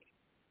date.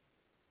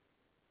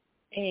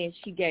 And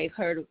she gave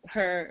her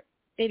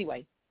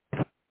anyway.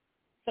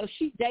 So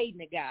she's dating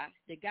the guy.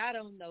 The guy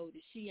don't know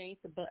that she ain't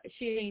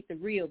the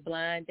real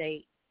blind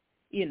date,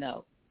 you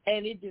know,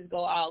 and it just go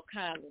all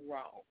kinds of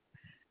wrong.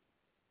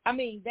 I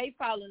mean, they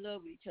fall in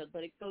love with each other,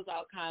 but it goes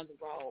all kinds of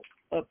wrong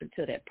up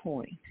until that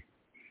point.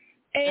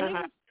 And it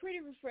was pretty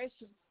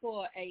refreshing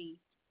for a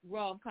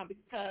rom-com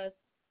because,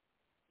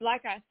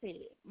 like I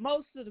said,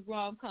 most of the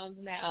rom-coms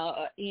now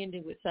are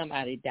ending with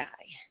somebody dying,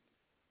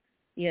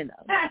 you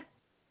know.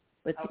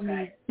 But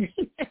okay.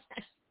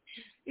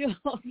 You know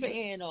what I'm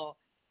saying? Or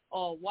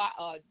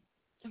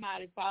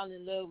somebody falling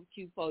in love with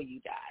you before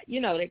you die.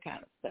 You know, that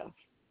kind of stuff.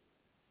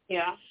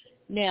 Yeah.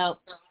 Now,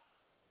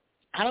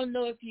 I don't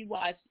know if you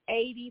watched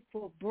 80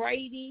 for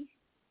Brady.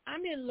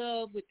 I'm in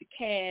love with the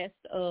cast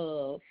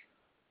of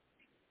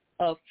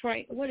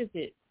what is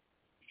it?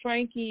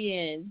 Frankie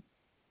and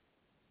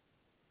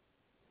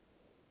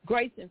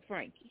Grace and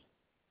Frankie.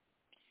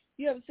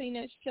 You ever seen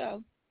that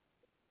show?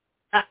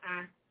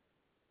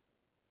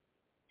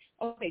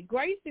 Okay,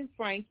 Grace and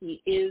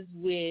Frankie is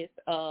with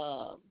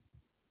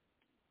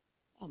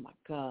oh my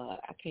God,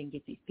 I can't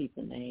get these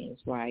people's names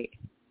right.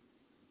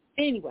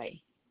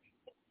 Anyway,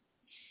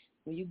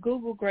 when you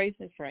Google Grace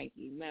and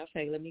Frankie, matter of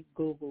fact, let me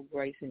Google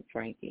Grace and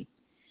Frankie.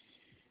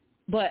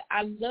 But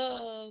I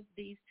love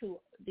these two.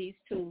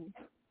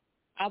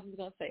 I was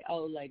gonna say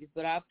old ladies,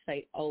 but I'll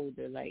say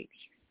older ladies.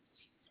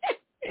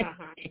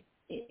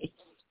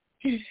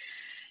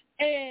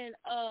 And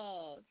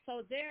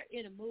so they're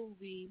in a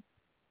movie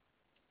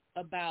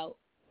about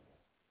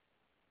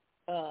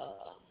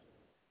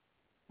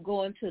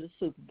going to the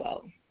Super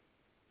Bowl.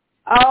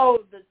 Oh,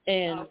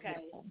 okay.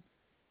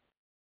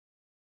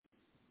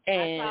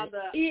 And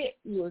it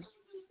was.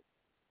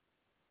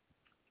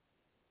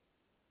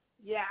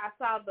 Yeah, I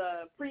saw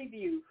the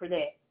preview for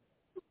that.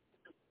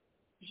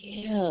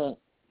 Yeah,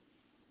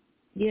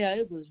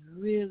 it was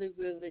really,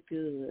 really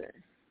good.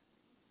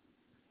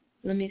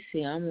 Let me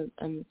see. I'm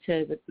gonna tell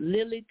you,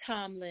 Lily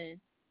Tomlin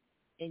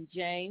and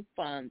Jane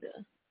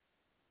Fonda.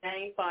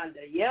 Jane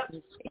Fonda, yep.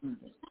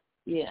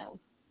 Yeah,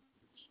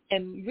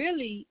 and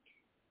really,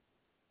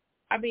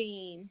 I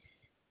mean,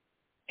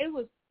 it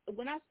was.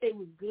 When I say it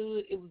was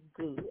good, it was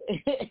good.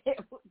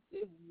 it was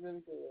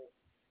really good.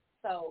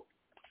 So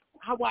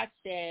I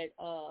watched that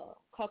a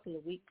couple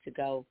of weeks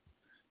ago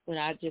when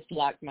I just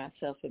locked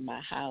myself in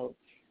my house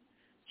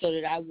so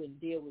that I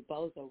wouldn't deal with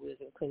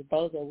bozoism, because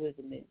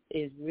bozoism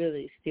is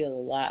really still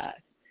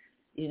alive.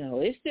 You know,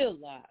 it's still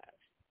alive.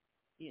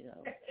 You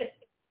know,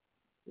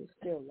 it's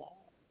still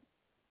alive.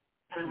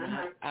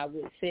 I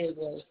would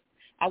segue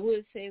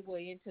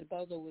into the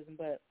bozoism,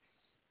 but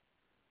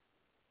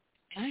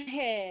let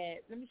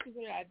me see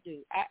what did I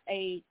do.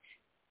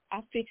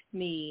 I fixed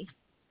me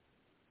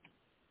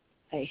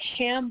a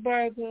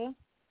hamburger,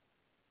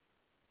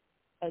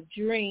 a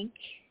drink,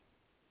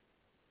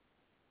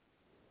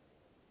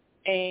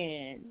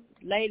 and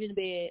laid in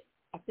bed.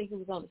 I think it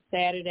was on a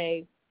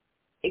Saturday,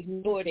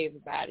 ignored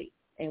everybody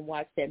and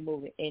watched that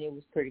movie, and it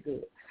was pretty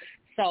good.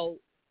 So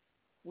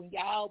when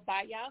y'all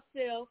by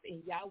yourself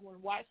and y'all want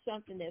to watch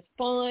something that's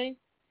fun,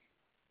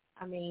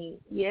 I mean,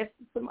 yes,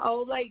 some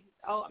old ladies,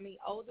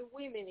 older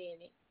women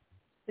in it,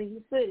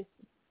 senior citizens,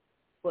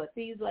 but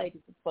these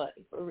ladies are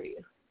funny for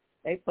real.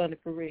 They funny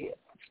for real.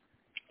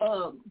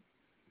 I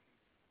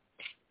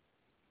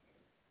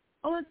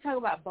want to talk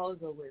about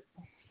bozoism.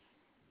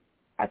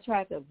 I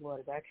tried to avoid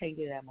it, but I can't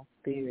get it out of my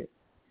spirit.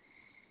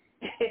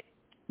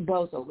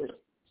 Bozoism.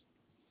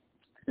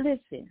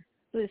 Listen.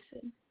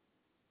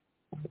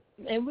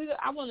 And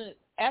I want to,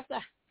 after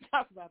I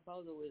talk about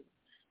bozoism,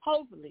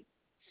 hopefully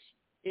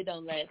it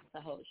don't last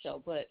the whole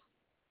show, but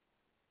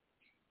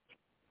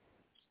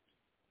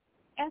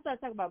after I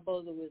talk about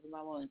bozoism,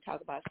 I want to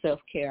talk about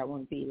self-care. I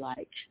want to be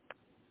like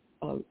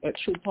a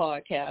true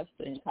podcaster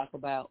and talk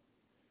about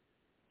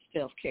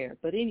self-care.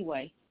 But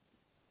anyway,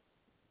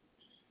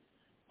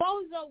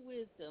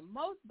 bozoism.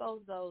 Most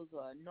bozos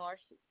are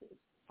narcissists.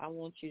 I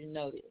want you to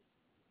know this.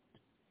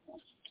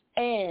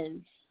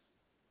 And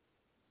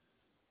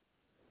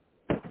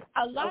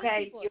a lot of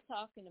people are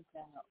talking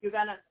about. You're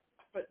gonna.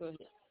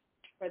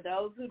 For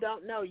those who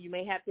don't know, you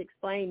may have to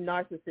explain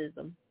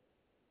narcissism.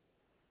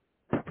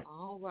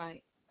 All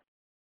right.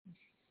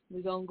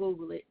 We're going to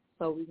Google it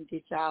so we can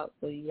get y'all,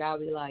 so y'all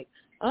be like,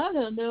 I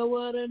don't know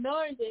what a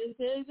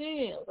narcissist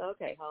is.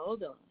 Okay,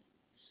 hold on.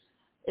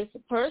 It's a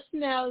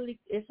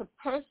personality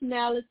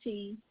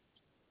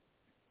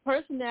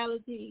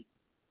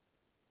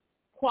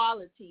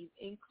qualities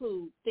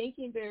include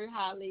thinking very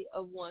highly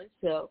of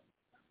oneself,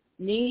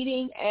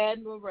 needing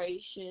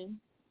admiration,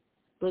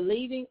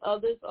 believing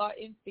others are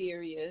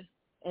inferior,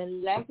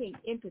 and lacking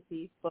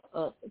empathy for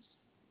others.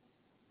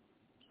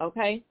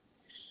 Okay?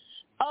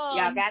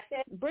 Y'all got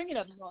that? I'm bringing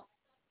up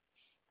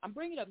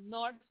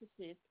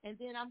narcissists, and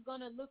then I'm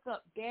going to look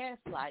up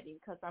gaslighting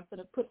because I'm going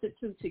to put the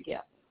two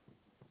together.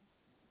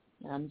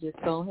 I'm just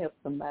going to help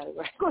somebody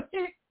right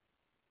quick.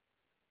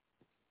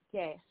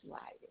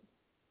 Gaslighting.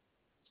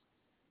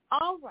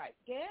 All right.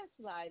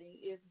 Gaslighting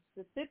is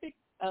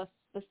a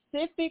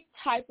specific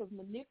type of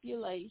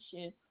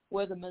manipulation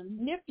where the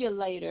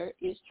manipulator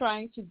is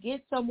trying to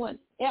get someone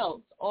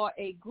else or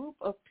a group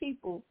of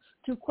people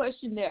to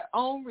question their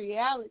own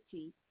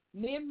reality,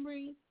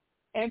 memory,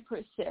 and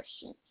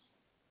perception.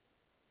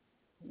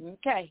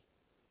 Okay.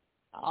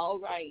 All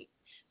right.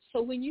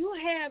 So when you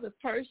have a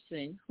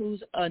person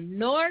who's a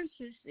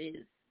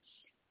narcissist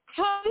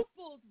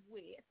coupled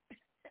with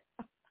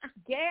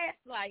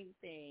gaslighting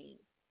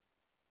things,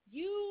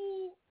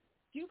 you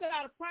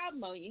got a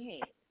problem on your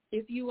hands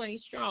if you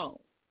ain't strong.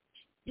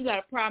 You got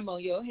a problem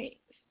on your hands,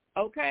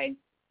 okay?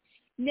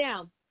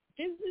 Now,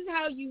 this is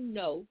how you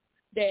know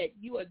that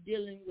you are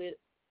dealing with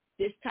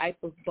this type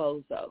of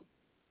bozo.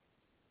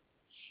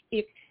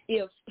 If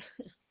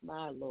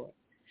my Lord,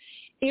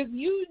 if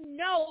you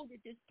know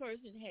that this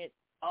person has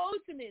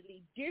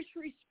ultimately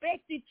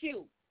disrespected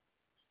you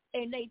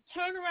and they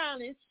turn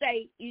around and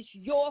say it's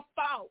your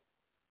fault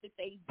that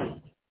they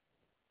did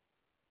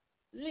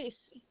it,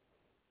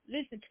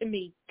 listen to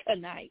me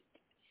tonight.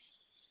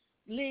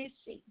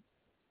 Listen.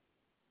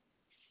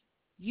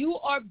 You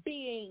are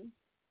being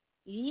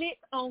lit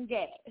on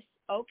gas,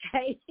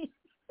 okay?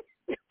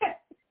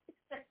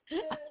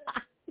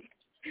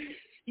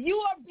 You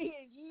are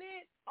being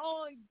lit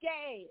on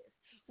gas.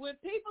 When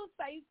people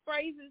say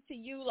phrases to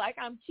you like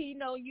I'm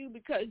cheating on you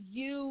because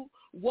you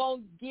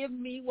won't give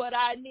me what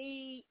I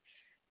need,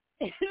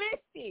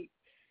 listen,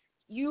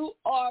 you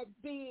are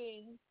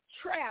being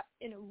trapped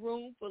in a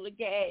room full of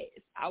gas.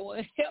 I want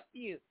to help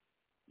you.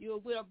 You are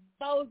with a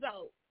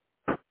bozo.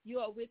 You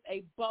are with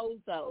a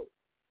bozo.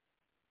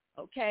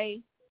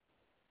 Okay?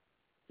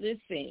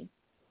 Listen.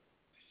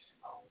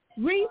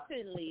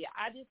 Recently,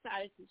 I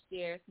decided to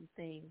share some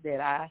things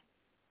that I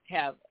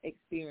have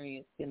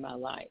experienced in my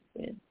life.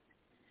 And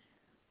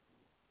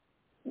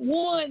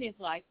one is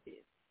like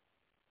this.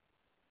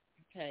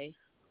 Okay?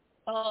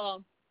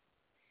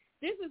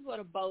 This is what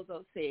a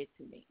bozo said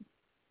to me.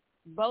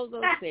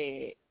 Bozo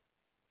said,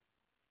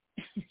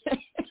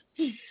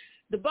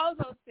 the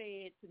bozo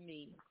said to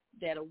me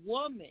that a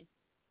woman,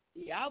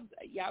 y'all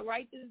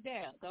write this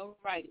down. Don't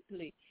write it,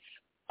 please.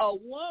 A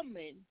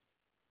woman,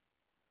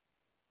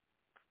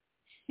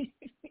 I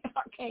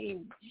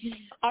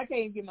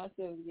can't get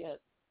myself together.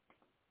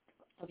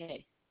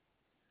 Okay.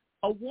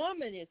 A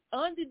woman is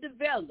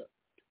underdeveloped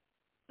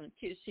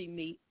until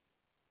she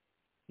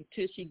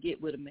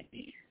get with a man.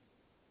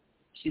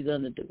 She's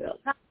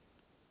underdeveloped.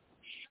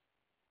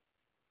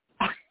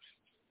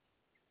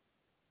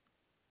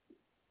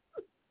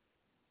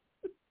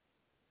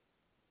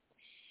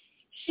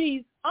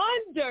 She's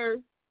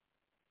underdeveloped.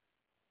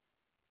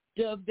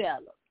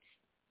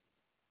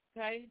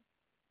 Okay?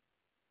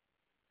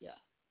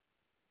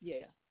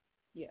 Yeah.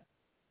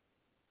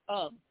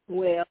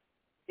 Well,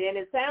 then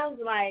it sounds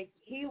like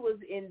he was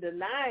in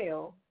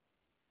denial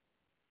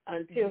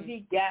until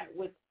he got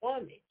with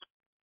woman.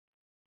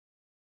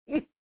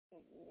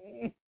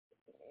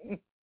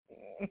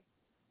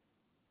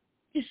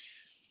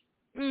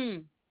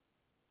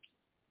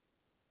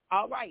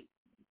 All right.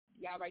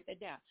 Y'all write that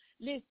down.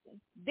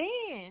 Listen,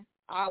 then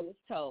I was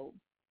told,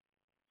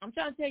 I'm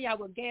trying to tell y'all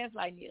what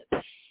gaslighting is.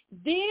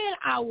 Then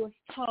I was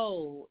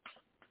told,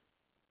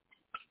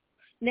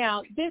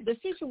 now the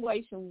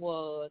situation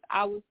was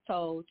I was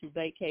told to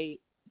vacate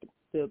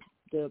the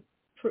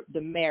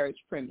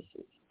marriage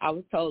premises. I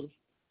was told,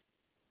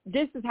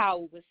 this is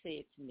how it was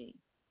said to me.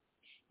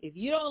 If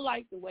you don't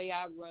like the way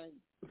I run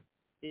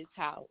this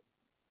house,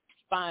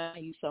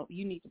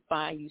 you need to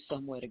find you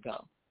somewhere to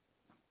go.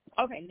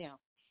 Okay, now,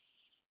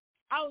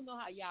 I don't know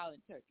how y'all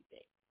interpret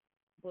that,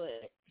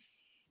 but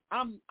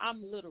I'm a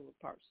literal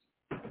person.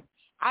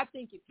 I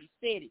think if you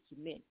said it, you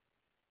meant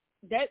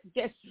it.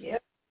 That's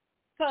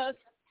because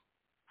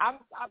I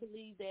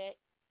believe that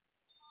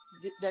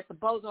the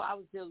bozo I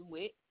was dealing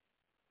with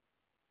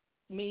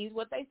means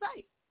what they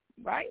say,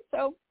 right?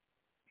 So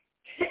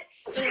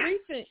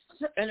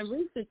in a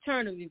recent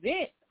turn of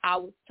events, I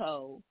was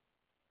told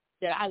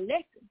that I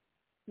listened.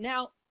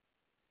 Now,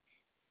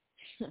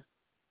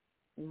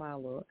 my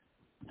Lord,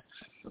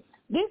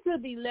 this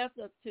could be left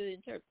up to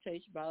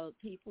interpretation by other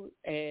people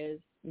as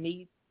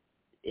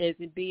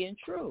it being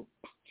true.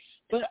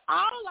 But all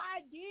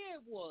I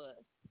did was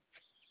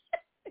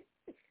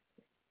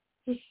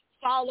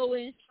follow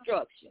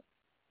instructions.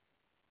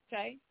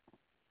 Okay?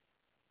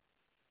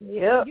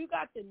 Yeah. You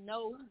got to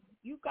know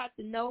who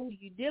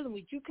you're dealing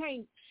with. You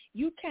can't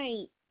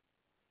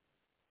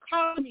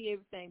call me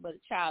everything but a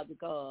child of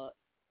God.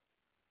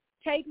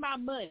 Take my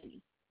money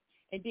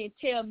and then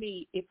tell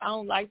me if I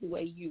don't like the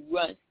way you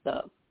run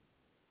stuff.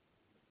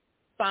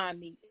 I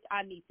need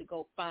to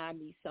go find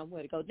me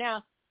somewhere to go.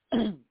 Now,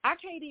 I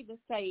can't even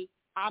say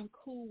I'm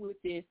cool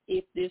with this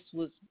if this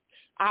was,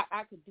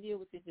 I could deal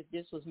with this if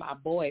this was my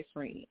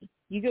boyfriend.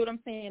 You get what I'm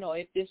saying? Or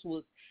if this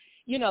was,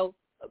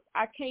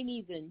 I can't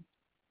even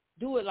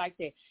do it like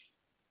that.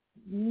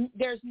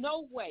 There's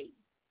no way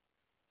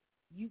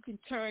you can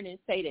turn and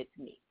say that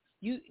to me.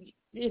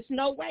 There's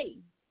no way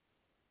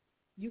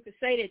you can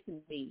say that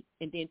to me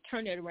and then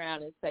turn it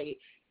around and say,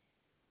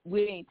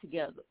 we ain't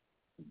together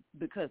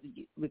because of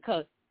you,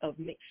 because of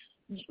me.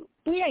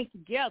 We ain't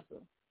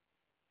together.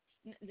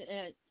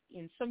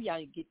 and some of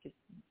y'all get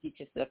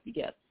yourself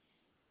together.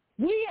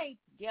 We ain't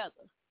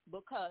together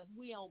because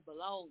we don't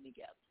belong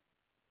together,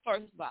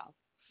 first of all.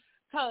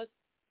 Because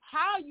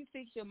how you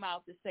fix your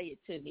mouth to say it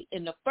to me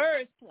in the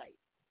first place?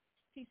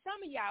 See,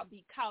 some of y'all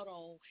be caught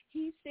on,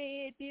 he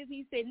said this,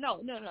 he said,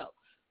 no.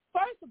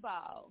 First of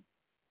all,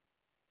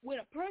 when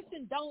a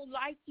person don't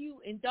like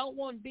you and don't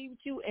want to be with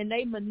you and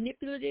they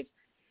manipulative,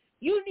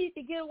 you need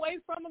to get away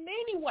from them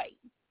anyway.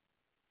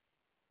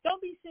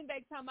 Don't be sitting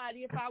back talking about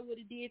if I would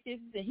have did this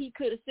and he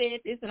could have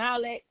said this and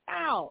all that.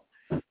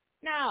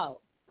 No,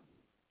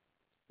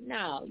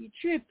 you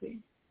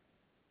tripping.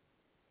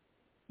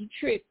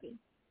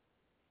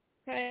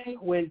 Okay?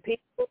 When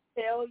people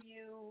tell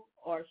you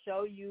or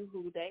show you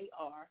who they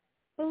are,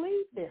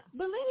 believe them.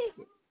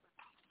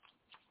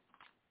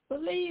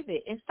 Believe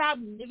it. And stop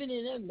living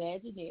in an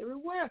imaginary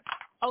world.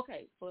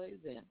 Okay, for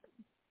example,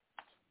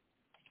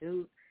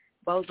 dude,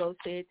 Bozo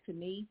said to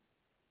me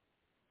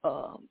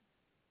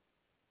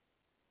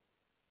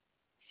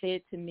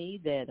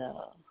that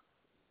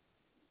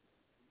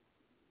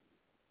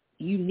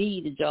you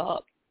need a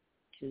job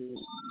to,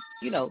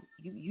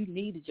 you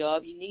need a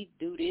job, you need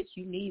to do this,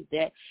 you need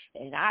that.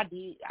 And I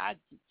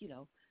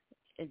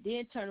and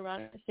then turn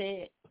around and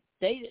said,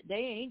 they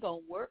ain't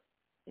going to work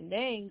and they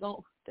ain't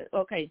going to,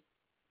 okay.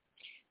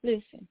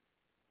 Listen,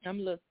 I'm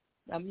a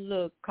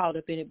little caught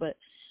up in it, but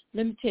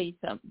let me tell you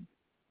something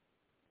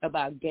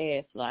about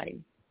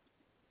gaslighting.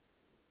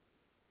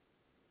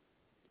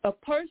 A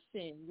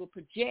person will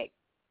project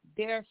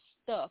their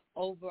stuff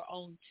over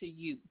onto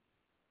you,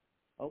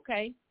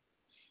 okay?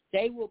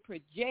 They will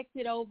project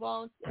it over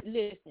on.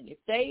 Listen, if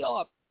they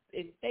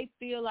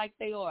feel like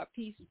they are a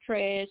piece of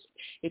trash,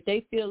 if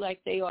they feel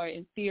like they are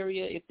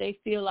inferior, if they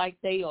feel like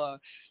they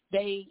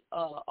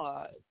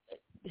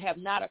have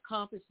not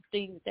accomplished the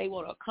things that they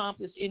want to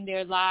accomplish in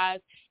their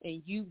lives,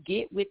 and you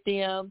get with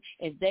them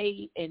and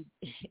they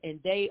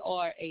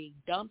are a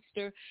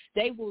dumpster,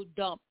 they will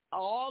dump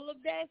all of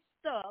that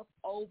stuff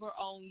over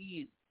on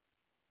you.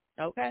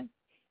 Okay?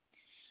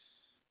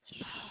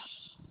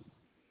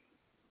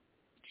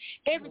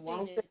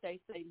 Everything that they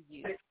say to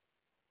you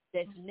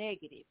that's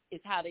negative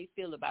is how they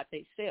feel about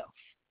themselves.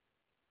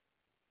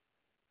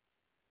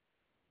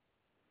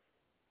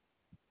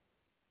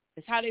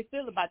 It's how they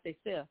feel about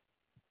themselves.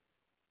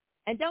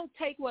 And don't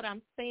take what I'm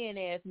saying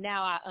as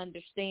now I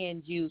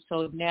understand you,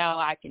 so now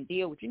I can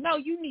deal with you. No,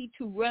 you need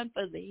to run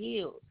for the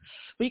hills,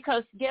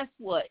 because guess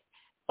what?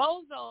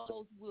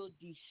 Bozos will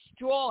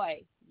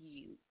destroy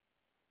you,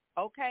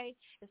 okay?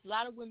 There's a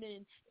lot of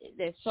women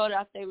that started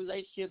out their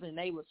relationship and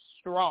they were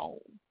strong.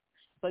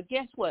 But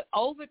guess what?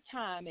 Over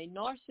time, a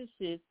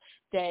narcissist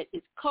that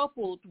is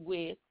coupled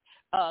with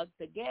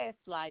the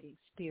gaslighting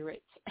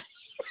spirits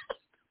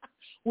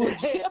will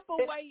chip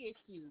away at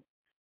you,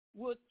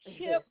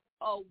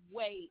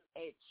 away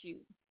at you.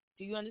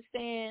 Do you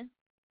understand?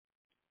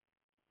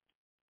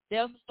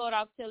 They'll start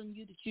off telling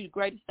you that you're the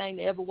greatest thing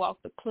to ever walk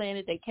the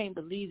planet. They can't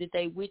believe that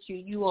they with you.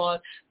 You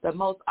are the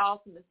most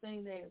awesomest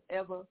thing they've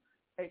ever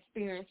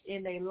experienced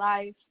in their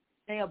life.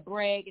 They'll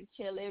brag and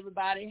tell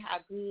everybody how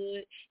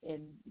good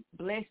and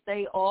blessed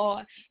they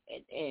are.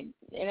 And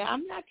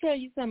I'm not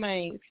telling you something I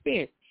ain't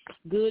experienced.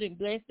 Good and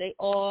blessed they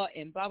are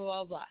and blah,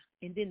 blah, blah, blah.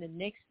 And then the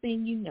next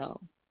thing you know,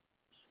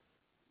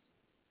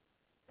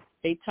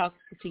 they talk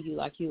to you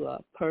like you are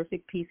a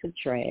perfect piece of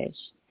trash.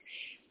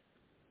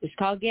 It's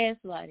called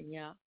gaslighting,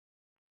 y'all.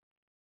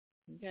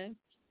 Okay?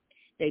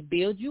 They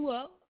build you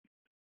up,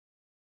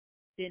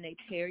 then they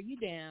tear you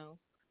down.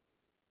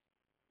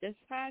 That's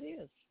how it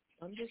is.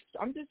 I'm just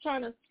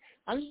trying to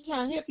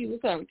help you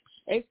with something.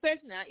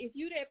 Especially now, if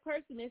you that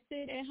person that's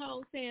sitting at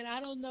home saying, I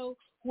don't know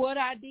what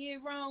I did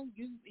wrong,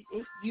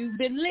 you've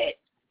been lit.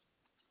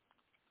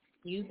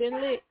 You've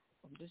been lit.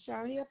 I'm just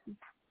trying to help you.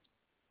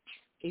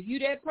 If you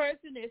that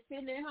person that's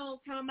sitting at home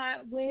talking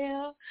about,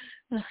 well,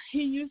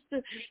 he used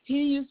to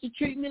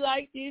treat me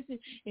like this,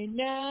 and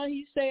now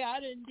he say I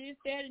done this,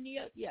 that, and the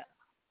other. Yeah.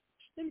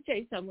 Let me tell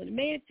you something. When a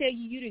man tell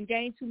you done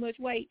gained too much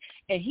weight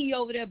and he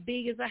over there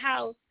big as a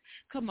house,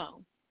 come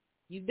on.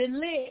 You've been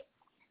lit.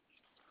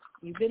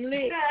 You've been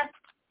lit.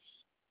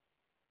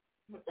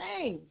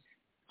 Dang.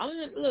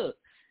 Look,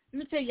 let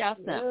me tell y'all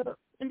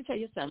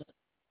something.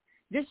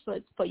 This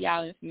is for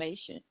y'all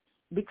information,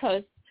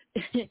 because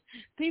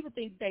people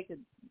think they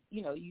can,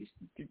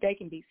 they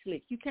can be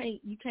slick. You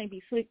can't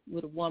be slick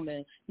with a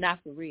woman,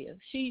 not for real.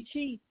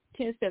 She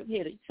 10 steps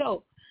ahead of you.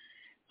 So,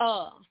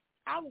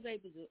 I was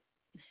able to,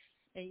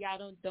 and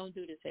y'all don't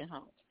do this at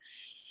home.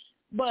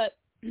 But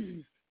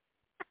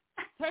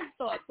her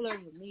started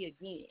flirting with me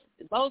again.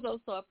 The Bozo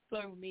started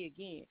flirting with me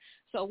again.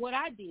 So what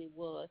I did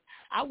was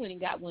I went and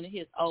got one of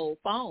his old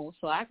phones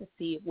so I could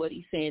see if what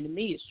he's saying to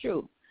me is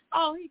true.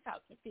 Oh, he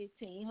talked to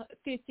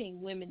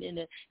 15 women in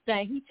the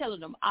thing. He telling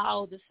them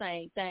all the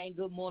same thing.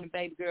 Good morning,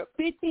 baby girl.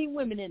 15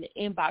 women in the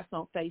inbox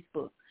on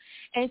Facebook.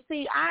 And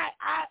see, I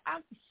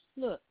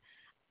look,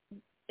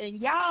 and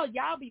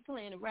y'all be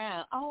playing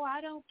around. Oh, I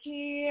don't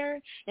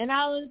care, and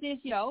all of this.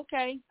 Yeah,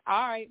 okay,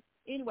 all right.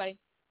 Anyway,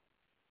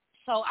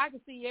 so I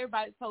can see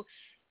everybody. So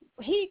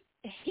he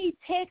he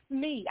texts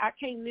me, I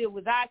can't live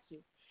without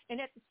you. And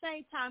at the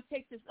same time,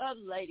 text this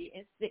other lady.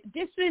 And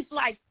this is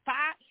like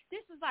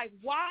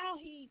while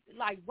he,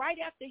 like right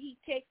after he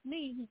texts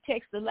me, he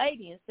texts the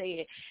lady and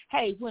said,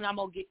 hey, when I'm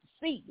going to get to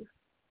see you.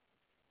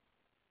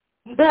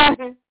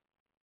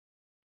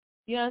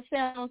 You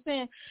understand what I'm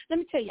saying? Let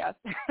me tell y'all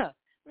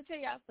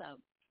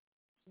something.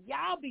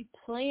 Y'all be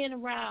playing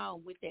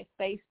around with that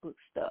Facebook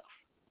stuff.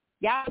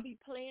 Y'all be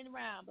playing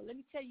around, but let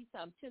me tell you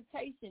something.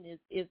 Temptation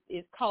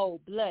is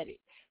cold-blooded.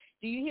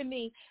 Do you hear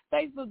me?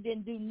 Facebook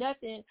didn't do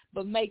nothing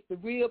but make the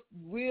real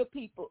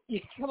people,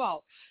 come on,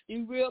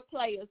 the real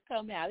players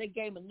come out. They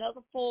gave them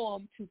another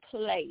forum to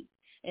play.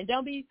 And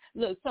don't be,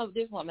 look, some of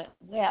this woman,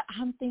 well,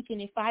 I'm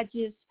thinking if I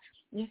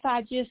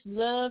just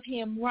love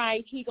him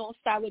right, he going to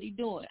stop what he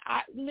doing.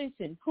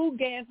 Listen, who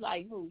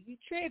gaslight who? You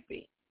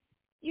tripping.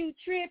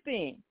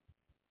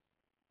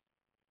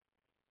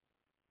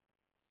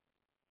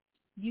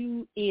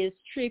 You is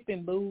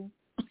tripping, boo.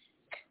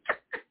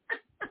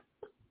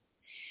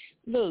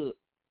 Look.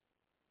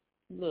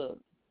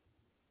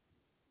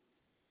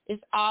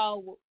 It's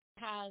all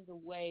kinds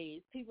of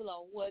ways. People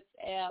on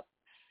WhatsApp,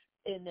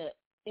 in the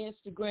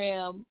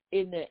Instagram,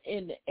 in the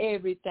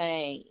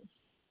everything.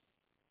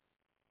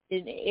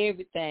 In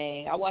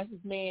everything. I watched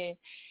this man,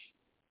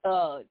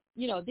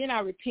 then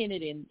I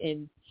repented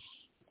and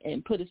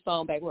put his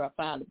phone back where I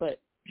found it. But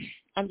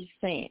I'm just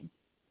saying.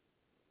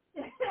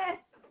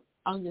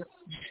 I'm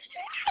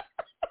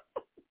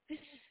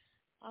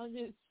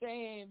just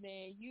saying,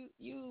 man, you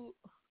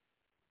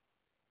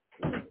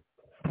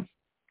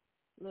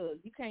look,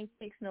 you can't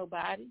fix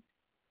nobody.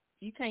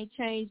 You can't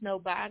change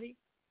nobody.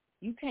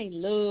 You can't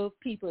love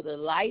people to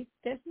life.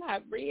 That's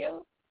not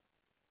real.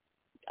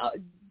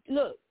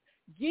 Look,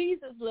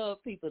 Jesus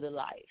loved people to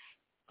life.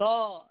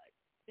 God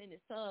sent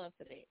his son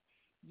for that.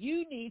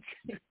 You need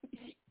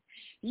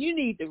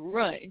to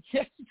run.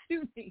 That's what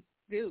you need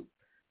to do.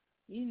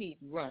 You need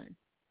to run.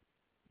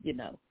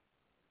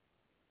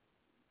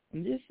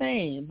 I'm just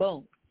saying,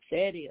 boom,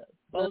 there it is.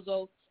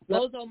 Bozo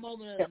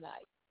moment of the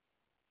night.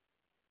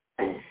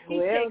 He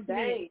texted me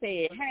and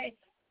said, hey,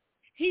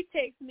 he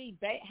texted me,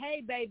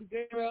 hey, baby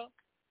girl,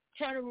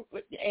 turn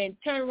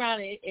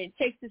around and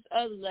text this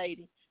other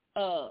lady,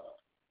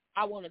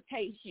 I want to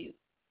taste you.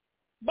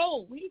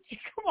 Boom,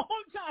 come on,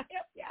 I'm trying to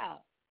help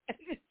y'all.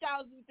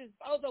 Y'all with this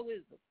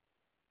bozoism.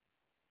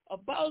 A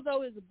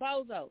bozo is a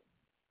bozo.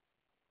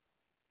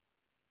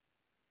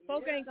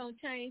 Folk ain't going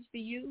to change for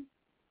you.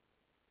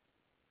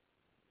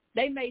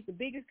 They made the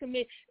biggest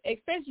commitment,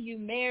 especially you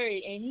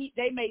married, and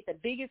they made the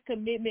biggest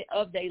commitment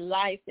of their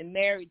life and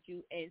married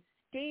you, and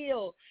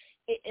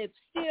it's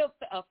still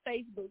a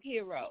Facebook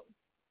hero.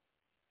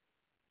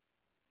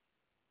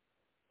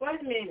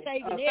 Wait a minute.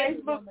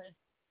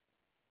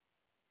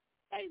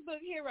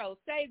 Facebook hero,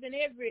 saving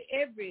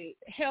every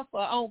heifer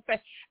on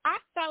Facebook. I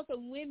saw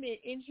some women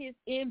in his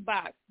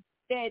inbox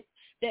that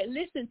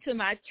listen to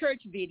my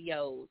church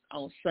videos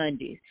on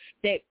Sundays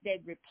that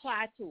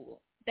reply to him.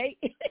 They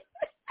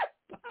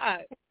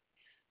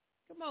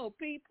come on,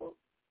 people.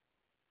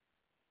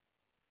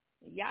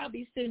 Y'all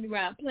be sitting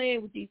around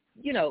playing with these,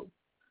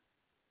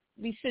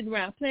 be sitting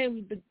around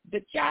playing with,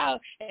 but y'all,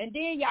 and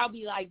then y'all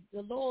be like,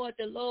 the Lord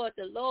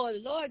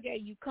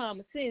gave you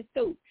common sense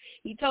too.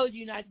 He told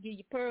you not to give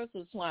your pearls to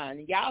the swine,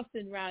 and y'all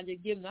sitting around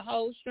just giving a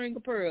whole string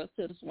of pearls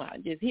to the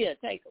swine. Just here,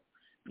 take them,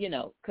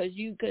 because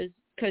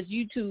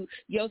you too,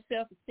 your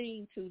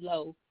self-esteem too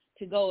low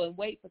to go and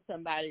wait for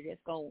somebody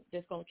that's gonna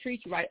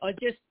treat you right, or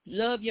just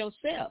love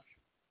yourself.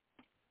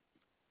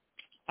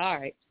 All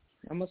right,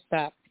 I'm gonna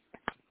stop.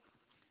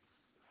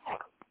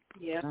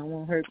 Yeah, I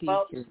won't hurt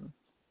people.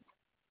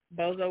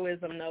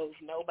 Bozoism knows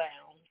no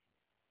bounds.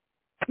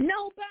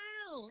 No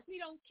bounds. He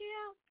don't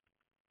care.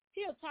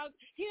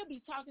 He'll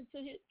be talking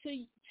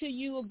to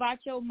you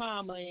about your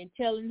mama and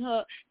telling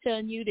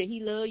you that he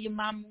love your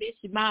mama, miss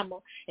your mama,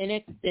 and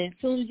as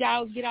soon as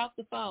y'all get off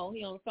the phone,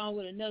 he on the phone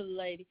with another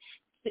lady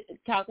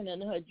talking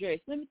under her dress.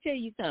 Let me tell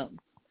you something.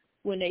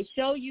 When they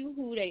show you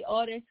who they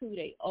are, that's who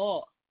they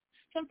are.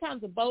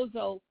 Sometimes a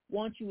bozo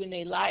wants you in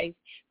their life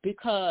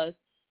because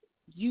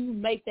you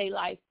make their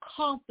life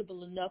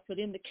comfortable enough for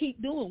them to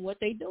keep doing what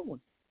they're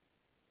doing.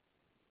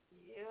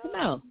 Yeah. Come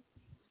on.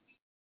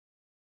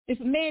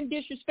 If a man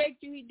disrespects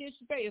you, he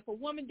disrespects you. If a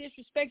woman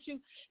disrespects you,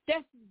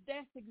 that's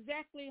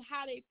exactly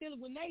how they feel.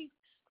 When they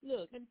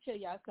look, let me tell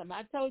y'all something.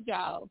 I told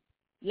y'all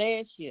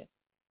last year,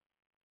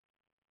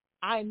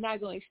 I'm not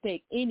going to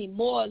expect any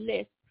more or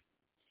less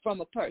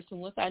from a person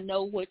once I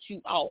know what you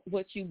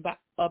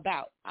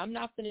about. I'm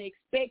not going to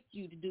expect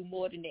you to do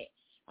more than that.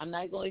 I'm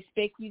not going to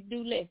expect you to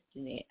do less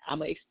than that. I'm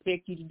going to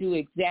expect you to do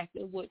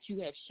exactly what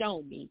you have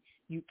shown me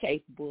you're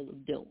capable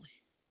of doing.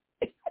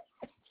 Yeah.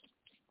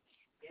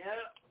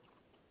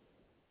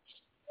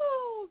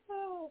 Oh,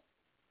 God.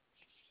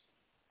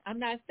 I'm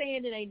not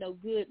saying there ain't no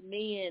good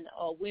men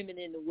or women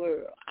in the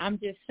world. I'm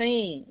just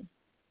saying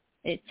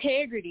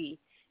integrity,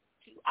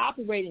 to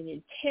operate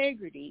in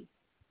integrity,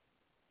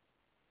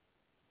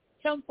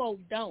 some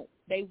folks don't.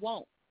 They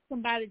won't.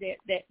 somebody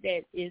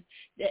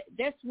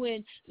that's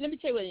when, let me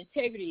tell you what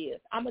integrity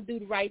is. I'm going to do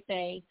the right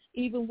thing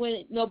even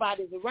when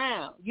nobody's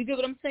around. You get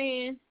what I'm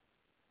saying?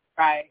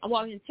 Right. I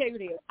want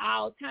integrity at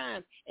all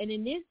times. And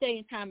in this day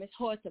and time, it's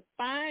hard to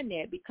find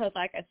that because,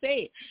 like I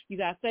said, you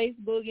got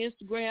Facebook,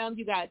 Instagram,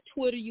 you got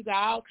Twitter, you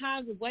got all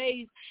kinds of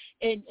ways.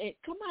 And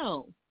come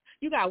on.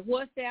 You got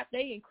WhatsApp.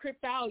 They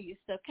encrypt all your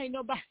stuff. Can't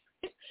nobody,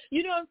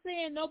 you know what I'm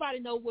saying? Nobody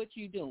know what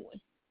you're doing.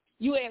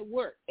 You at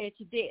work, at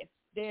your desk.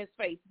 There's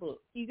Facebook.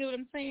 You get what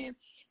I'm saying?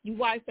 Your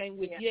wife ain't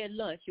with you at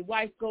lunch. Your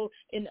wife go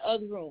in the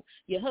other room.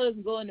 Your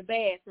husband go in the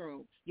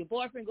bathroom. Your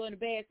boyfriend go in the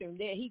bathroom.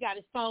 There, he got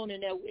his phone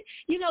in there.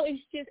 You know,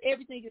 it's just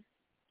everything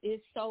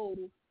is so.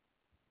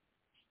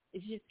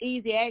 It's just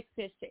easy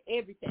access to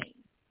everything.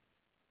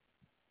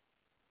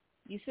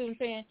 You see what I'm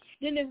saying?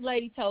 Then this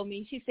lady told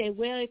me. She said,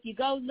 "Well, if you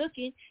go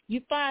looking,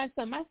 you find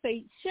something." I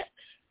say,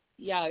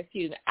 y'all,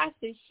 excuse me. I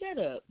said, "Shut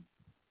up."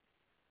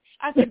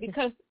 I said,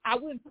 because I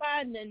wouldn't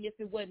find nothing if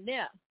it wasn't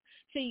there.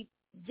 See,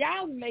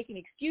 y'all making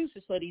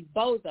excuses for these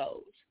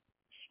bozos.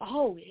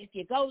 Oh, if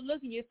you go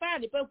looking, you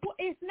find it. But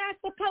it's not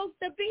supposed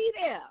to be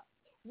there.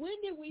 When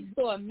did we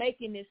start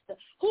making this stuff?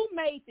 Who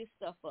made this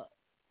stuff up?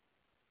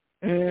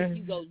 If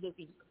you go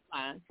looking, you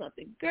find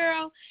something.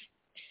 Girl,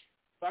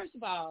 first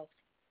of all,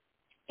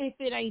 if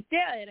it ain't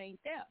there, it ain't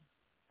there.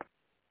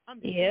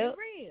 I'm just being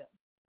real.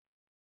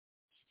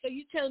 So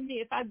you telling me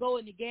if I go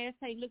in the gas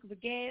tank looking for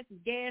gas,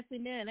 there's gas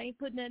in there and I ain't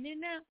putting nothing in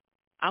there,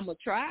 I'm going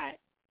to try it.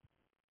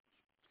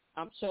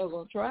 I'm sure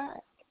going to try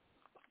it.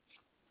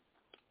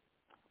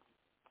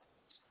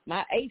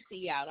 My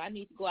AC out. I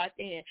need to go out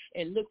there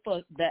and look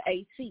for the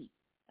AC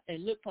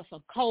and look for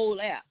some cold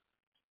air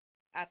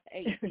out the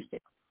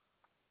AC.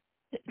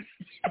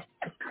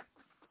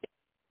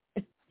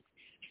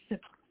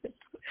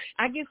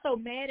 I get so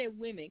mad at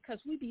women because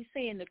we be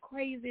saying the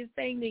craziest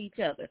thing to each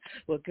other.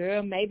 Well,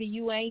 girl, maybe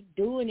you ain't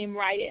doing him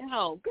right at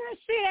home. Girl,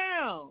 sit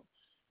down.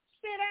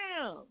 Sit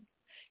down.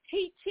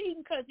 He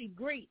cheating because he's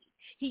greedy.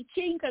 He's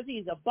cheating because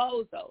he's a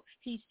bozo.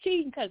 He's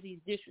cheating because he's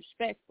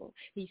disrespectful.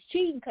 He's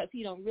cheating because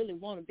he don't really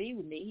want to be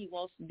with me. He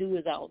wants to do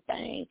his own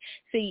thing.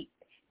 See,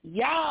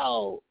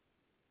 y'all,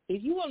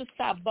 if you want to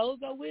stop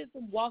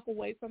bozoism, walk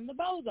away from the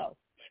bozo.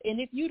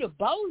 And if you the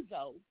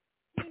bozo,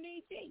 you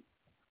need cheat.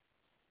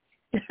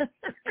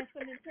 That's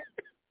an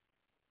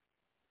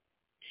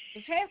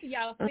because half of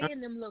y'all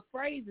saying them little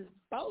phrases,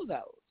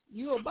 bozos.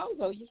 You a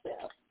bozo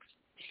yourself.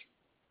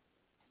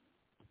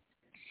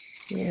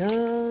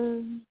 Yeah.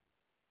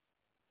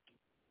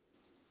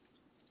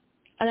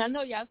 And I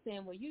know y'all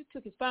saying, well, you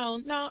took his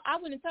phone. No, I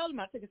wouldn't have told him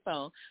I took his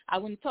phone. I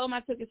wouldn't have told him I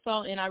took his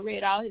phone, and I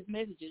read all his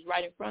messages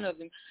right in front of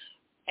him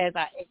as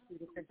I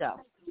exited the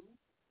door.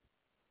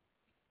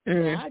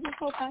 I just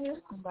hope I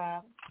hear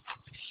somebody.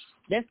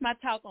 That's my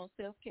talk on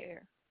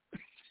self-care.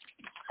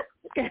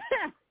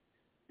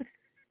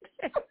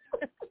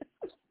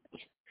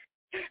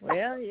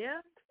 Well, yeah,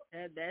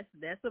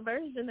 that's a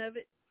version of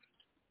it.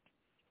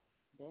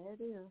 That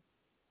is.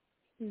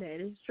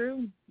 That is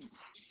true.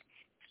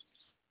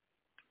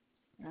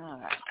 All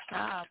right.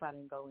 I hope I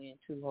didn't go in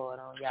too hard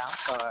on y'all.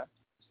 I'm sorry.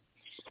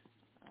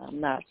 I'm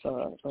not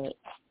sorry, but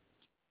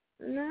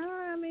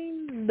no, I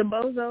mean the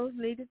bozos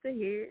needed to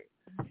hear it,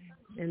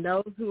 and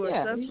those who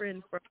are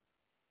suffering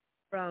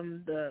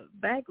from the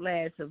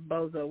backlash of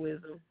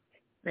bozoism,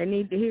 they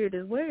need to hear it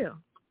as well.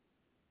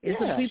 It's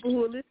the people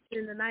who are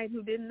listening tonight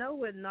who didn't know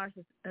what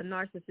a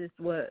narcissist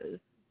was.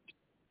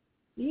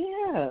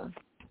 Yeah.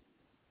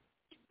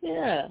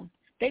 Yeah.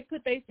 They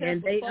put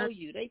themselves before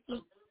you.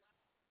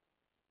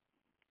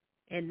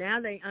 And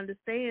now they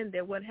understand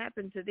that what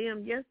happened to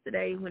them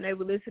yesterday when they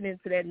were listening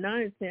to that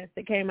nonsense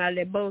that came out of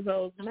that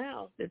bozo's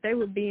mouth, that they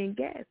were being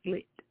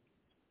gaslit.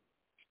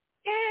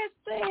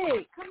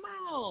 Gaslit. Come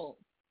on.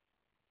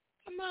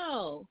 Come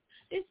on.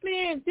 This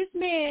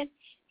man,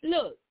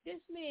 look,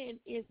 this man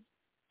is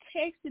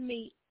texting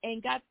me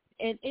and got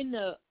and in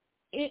the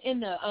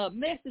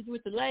message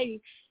with the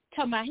lady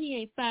talking about he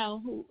ain't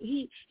found who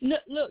he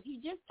look, he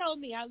just told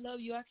me I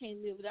love you, I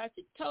can't live without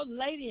you. Told the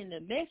lady in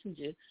the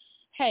messenger,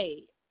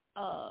 hey,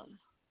 I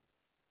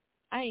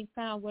ain't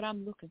found what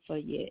I'm looking for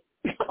yet.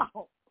 Come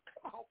on,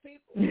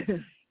 people.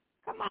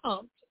 Come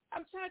on.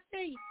 I'm trying to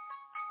tell you.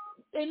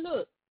 And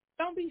look,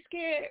 don't be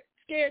scared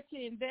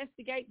to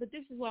investigate, but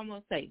this is what I'm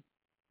going to say.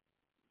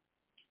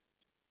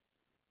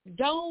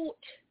 Don't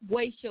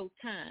waste your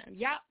time.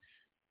 Y'all,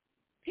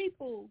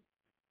 people,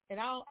 and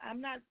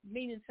I'm not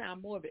meaning to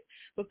sound morbid,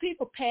 but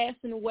people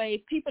passing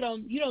away, you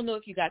don't know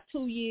if you got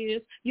 2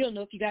 years, you don't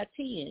know if you got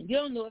 10, you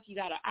don't know if you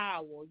got an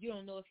hour, you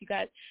don't know if you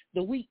got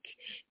the week,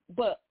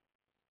 but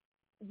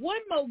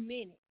one more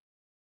minute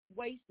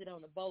wasted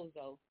on a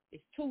bozo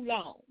is too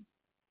long.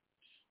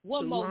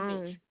 One more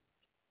minute.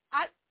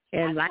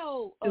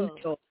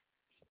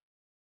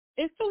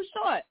 It's too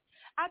short.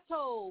 I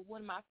told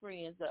one of my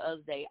friends the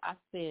other day, I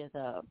said,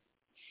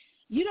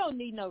 you don't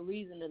need no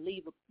reason to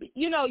leave.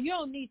 You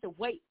don't need to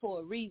wait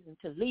for a reason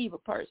to leave a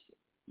person.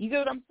 You get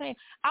what I'm saying?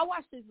 I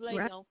watched this lady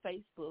on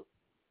Facebook.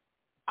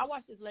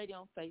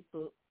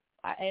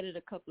 I added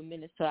a couple of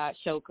minutes to our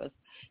show because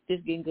this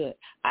is getting good.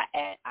 I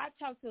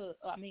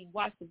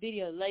watched the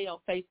video, lady on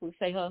Facebook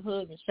say her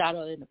husband shot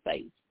her in the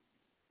face.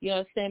 You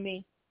understand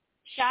me?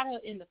 Shot her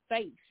in the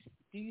face.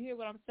 Do you hear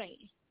what I'm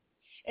saying?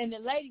 And the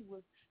lady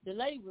was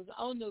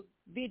on the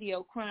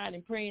video crying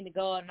and praying to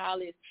God and all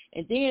this,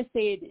 and then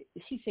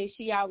she said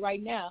she out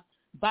right now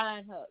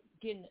buying her,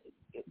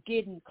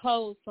 getting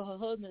clothes for her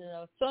husband and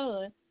her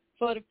son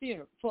for a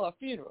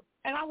funeral.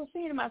 And I was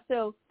saying to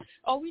myself,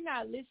 are we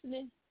not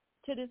listening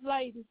to this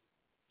lady?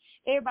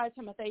 Everybody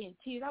talking about they in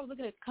tears. I was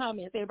looking at the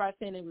comments, everybody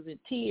saying they was in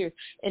tears.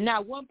 And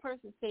now one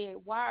person said,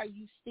 why are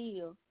you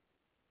still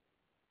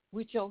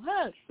with your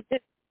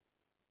husband?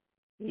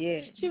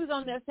 Yeah. She was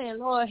on there saying,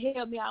 Lord,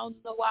 help me. I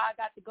don't know why I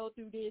got to go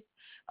through this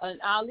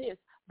and all this.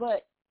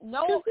 But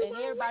no, and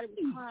everybody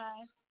was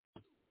crying.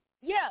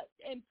 Yeah,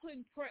 and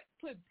putting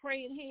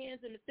praying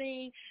hands in the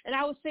thing. And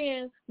I was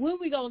saying, when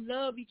we going to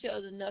love each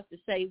other enough to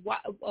say, what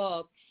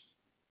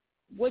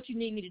you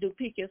need me to do,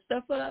 pick your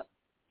stuff up?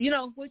 You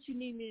know, what you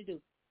need me to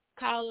do?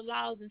 Call the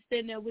laws and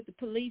stand there with the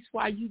police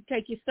while you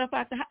take your stuff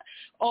out the house?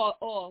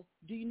 Or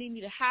do you need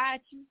me to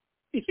hide you?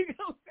 You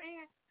know what I'm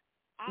saying?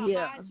 I'll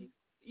hide you.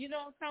 You know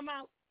what I'm talking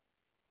about?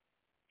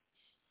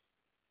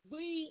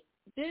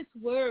 This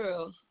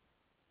world,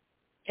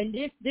 and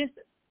this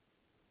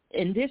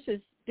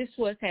is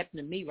what's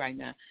happening to me right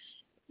now.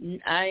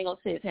 I ain't gonna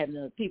say it's happening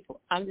to other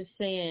people. I'm just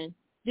saying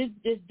this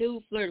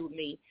dude flirted with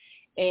me,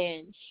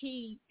 and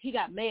he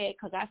got mad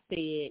because I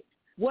said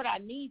what I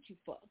need you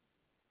for.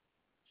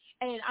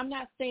 And I'm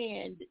not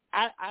saying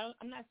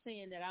I'm not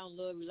saying that I don't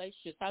love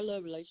relationships. I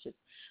love relationships,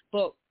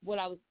 but what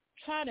I was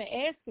trying to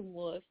ask him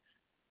was,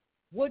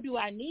 what do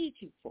I need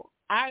you for?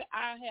 I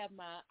have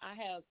my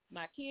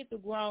kids are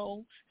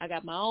grown. I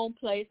got my own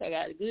place. I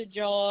got a good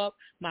job.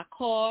 My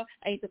car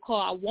ain't the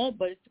car I want,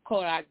 but it's the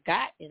car I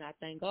got, and I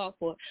thank God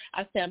for it.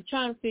 I said, I'm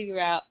trying to figure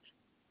out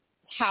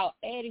how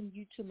adding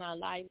you to my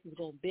life is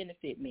going to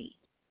benefit me.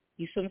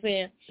 You see what I'm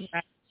saying?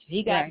 Right.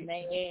 He got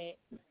mad.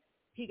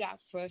 He got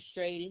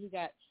frustrated.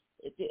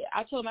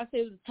 I told him, I said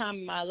it was a time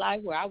in my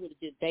life where I would have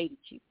just dated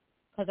you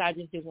because I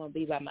just didn't want to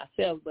be by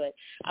myself. But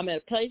I'm at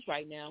a place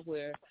right now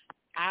where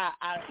I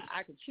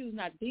can choose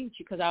not to be with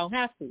you because I don't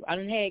have to. I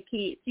done had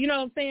kids. You know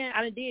what I'm saying?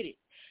 I done did it.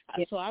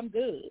 Yeah. So I'm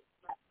good.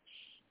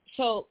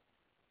 So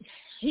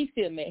he's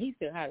still mad. He's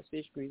still hot as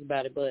fish grease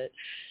about it. But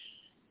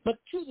the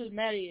truth of the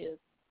matter is,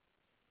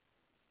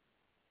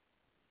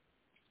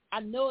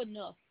 I know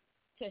enough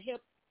to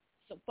help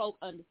some folk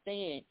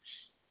understand,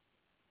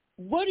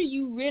 what are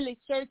you really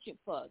searching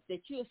for,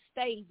 that you'll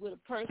stay with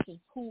a person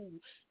who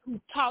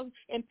talks.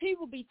 And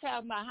people be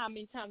talking about how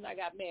many times I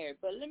got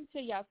married. But let me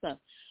tell y'all something.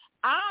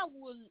 I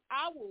will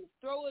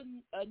throw a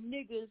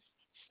nigga's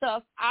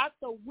stuff out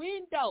the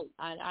window.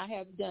 I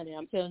haven't done it.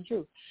 I'm telling the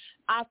truth.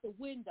 Out the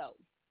window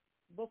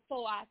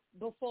before I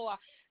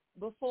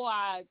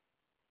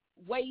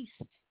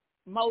waste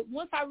more.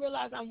 Once I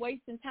realize I'm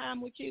wasting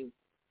time with you,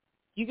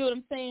 you get what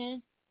I'm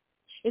saying?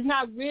 It's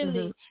not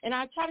really. And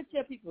I try to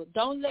tell people,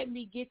 don't let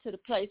me get to the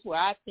place where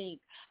I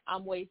think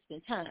I'm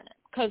wasting time.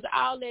 Because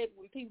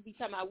when people be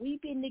talking about,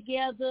 we've been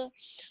together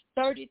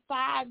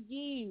 35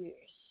 years,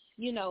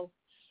 you know.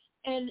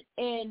 And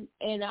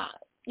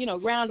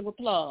round of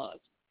applause.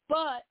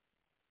 But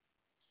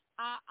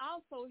I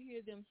also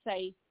hear them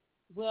say,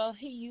 well,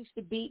 he used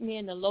to beat me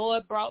and the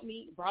Lord brought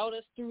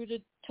us through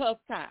the tough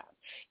times.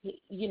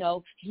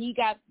 He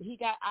got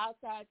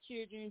outside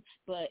children,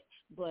 but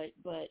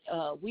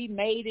we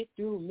made it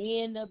through.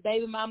 Me and the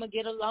baby mama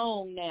get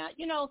along now.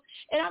 And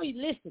I be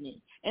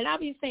listening and I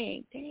be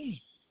saying, dang.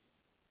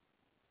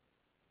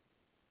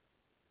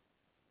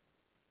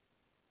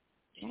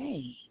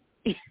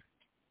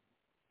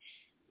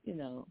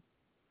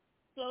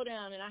 Slow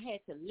down, and I had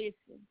to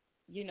listen,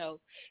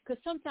 because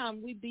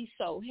sometimes we be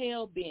so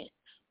hell-bent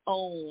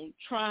on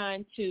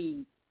trying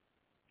to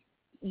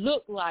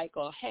look like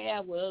or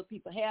have what other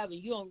people have,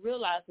 and you don't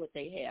realize what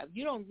they have.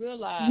 You don't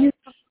realize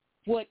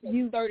what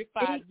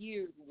 35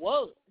 years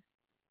was.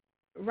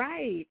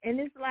 Right. And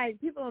it's like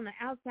people on the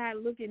outside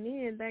looking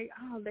in,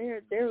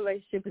 their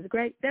relationship is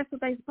great. That's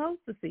what they're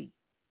supposed to see.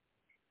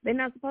 They're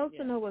not supposed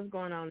to know what's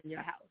going on in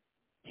your house.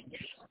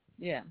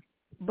 Yeah.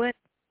 But at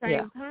the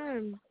same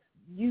time,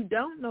 you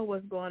don't know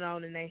what's going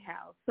on in their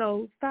house.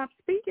 So stop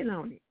speaking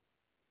on it.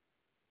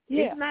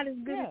 Yeah. It's not as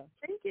good as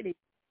you think it is.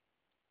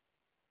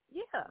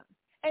 Yeah.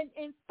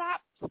 And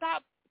stop,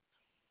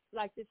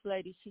 like this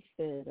lady, she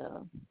said,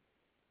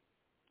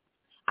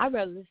 I'd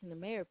rather listen to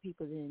married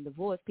people than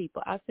divorced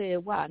people. I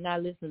said, why?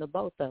 Not listen to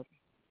both of them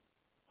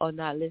or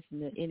not listen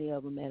to any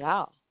of them at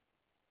all.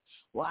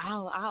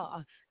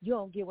 Well, you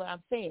don't get what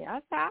I'm saying. I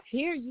said, I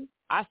hear you.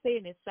 I say,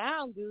 and it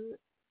sounds good.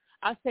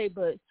 I say,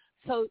 but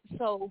so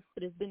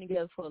it's been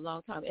together for a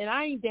long time. And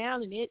I ain't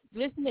down in it.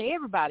 Listen to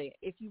everybody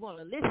if you want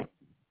to listen.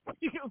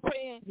 You know what I'm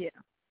saying? Yeah.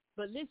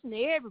 But listen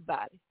to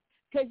everybody.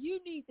 Because you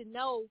need to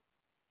know,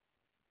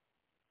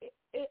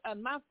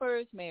 my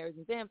first marriage,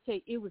 and damn tell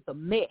you, it was a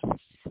mess.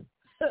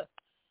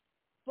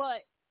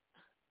 But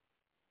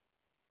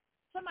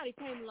somebody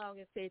came along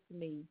and said to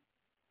me,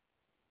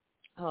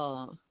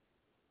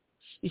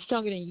 You're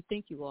stronger than you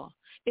think you are.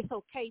 It's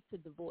okay to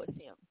divorce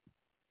him.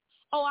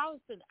 Oh,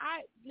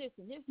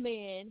 listen, this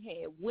man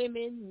had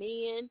women,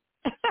 men.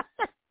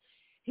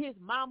 His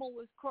mama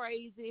was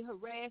crazy,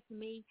 harassing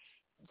me.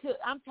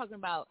 I'm talking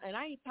about, and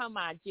I ain't talking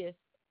about just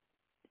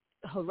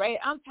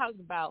I'm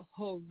talking about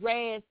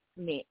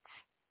harassment.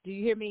 Do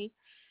you hear me?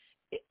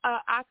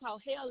 I call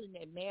hell in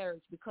that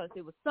marriage because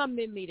there was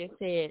something in me that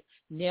said,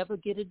 never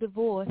get a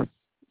divorce.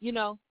 You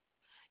know,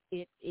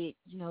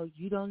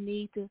 you don't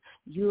need to,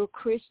 you're a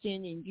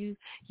Christian and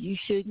you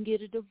shouldn't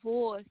get a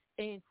divorce.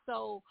 And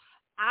so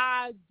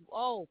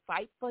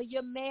fight for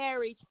your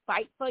marriage,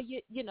 fight for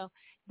your,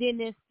 Then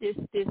this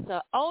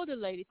older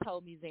lady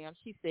told me, Zam,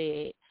 she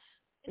said,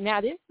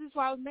 now this is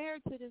why I was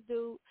married to this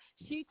dude.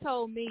 She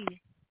told me,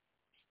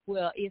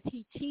 well, if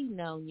he cheating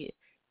on you,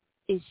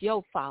 it's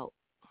your fault.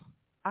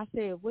 I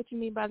said, what you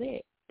mean by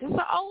that? This is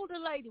an older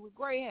lady with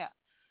gray hair.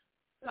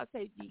 I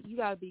said, you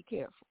got to be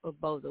careful of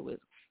both of us.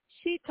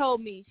 She told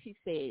me, she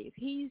said, if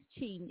he's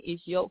cheating,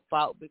 it's your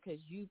fault because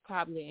you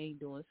probably ain't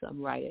doing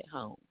something right at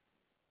home.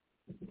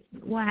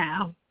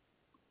 Wow.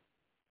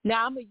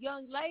 Now, I'm a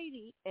young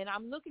lady, and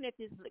I'm looking at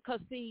this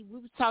because, see, we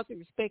was taught to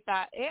respect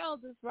our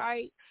elders,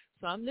 right?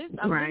 So I'm looking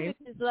at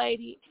this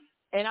lady,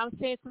 and I'm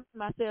saying to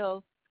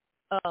myself,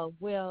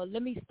 well,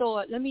 let me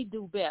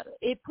do better.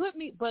 It put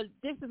me, but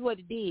this is what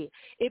it did.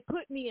 It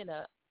put me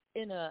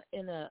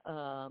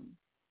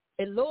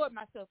it lowered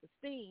my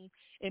self-esteem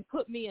and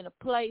put me in a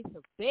place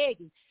of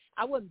begging.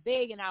 I wasn't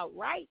begging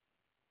outright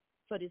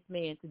for this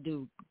man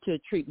to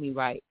treat me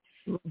right,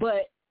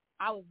 but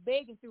I was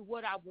begging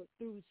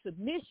through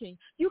submission.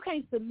 You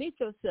can't submit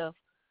yourself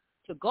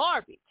to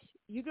garbage.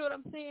 You know what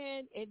I'm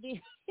saying? And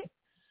then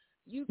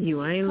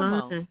you ain't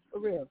lying for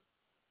real.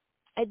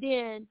 And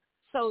then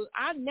so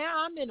I'm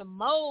in a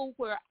mode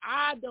where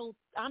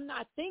I'm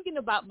not thinking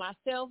about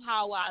myself,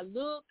 how I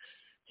look.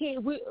 We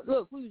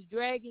was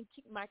dragging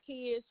my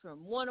kids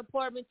from one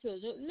apartment to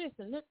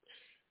listen.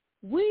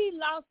 We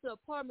lost the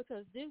apartment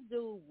because this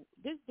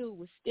dude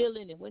was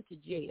stealing and went to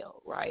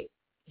jail. Right?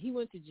 He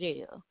went to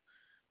jail.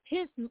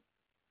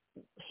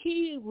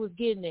 He was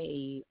getting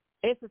a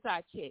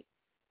SSI check.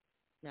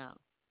 Now,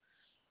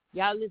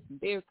 y'all listen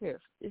very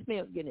careful. This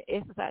man was getting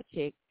an SSI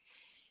check.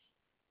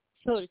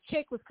 So the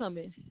check was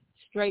coming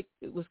straight.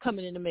 It was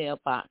coming in the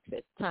mailbox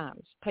at the time. It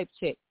was a paper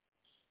check.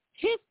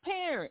 His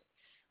parents,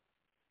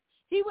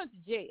 he went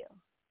to jail.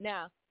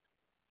 Now,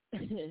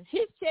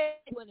 his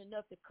check wasn't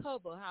enough to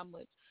cover how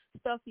much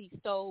stuff he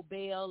stole,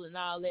 bail, and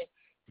all that.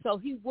 So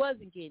he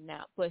wasn't getting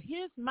out. But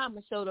his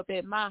mama showed up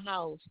at my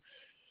house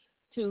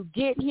to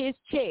get his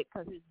check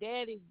because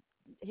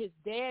his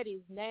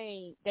daddy's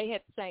name, they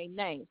had the same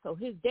name. So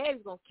his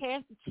daddy's going to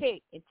cash the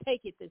check and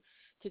take it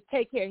to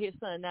take care of his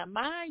son. Now,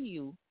 mind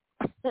you,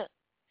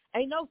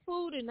 ain't no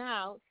food in the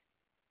house.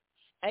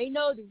 Ain't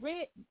no the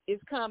rent is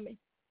coming.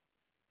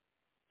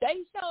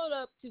 They showed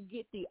up to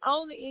get the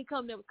only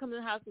income that was coming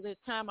to the house at the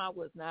time I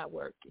was not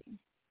working.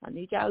 I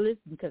need y'all to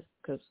listen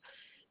because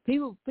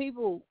people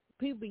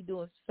be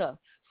doing stuff.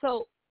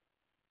 So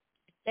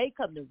they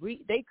come to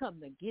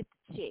get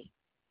the check,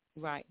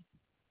 right?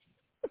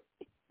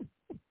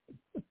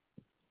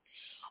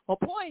 My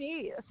point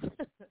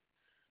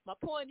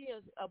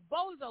is, a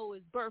bozo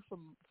is birthed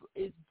from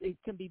it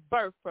can be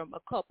birthed from a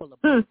couple of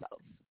bozos.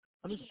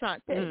 I'm just trying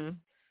to tell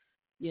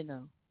you,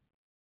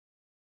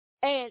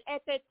 And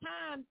at that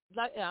time,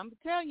 like I'm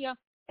telling you,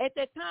 at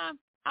that time,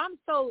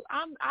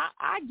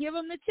 I give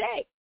them the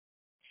check.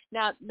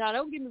 Now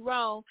don't get me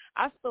wrong.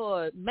 I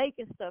started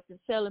making stuff and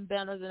selling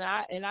banners,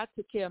 and I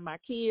took care of my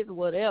kids or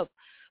whatever.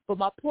 But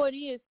my point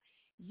is,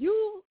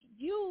 you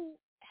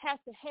have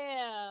to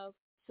have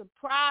some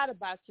pride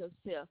about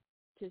yourself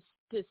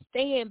to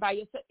stand by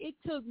yourself. It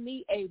took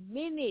me a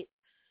minute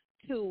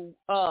to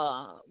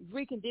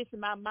recondition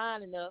my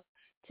mind enough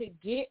to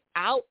get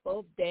out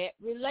of that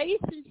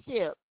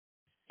relationship.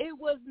 It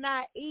was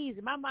not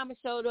easy. My mama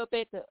showed up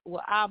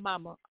our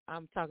mama,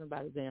 I'm talking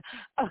about it then,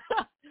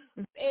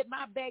 at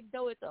my back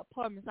door at the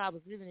apartments I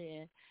was living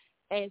in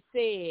and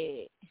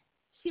said,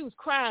 she was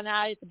crying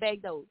out at the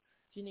back door,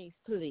 Janice,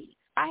 please.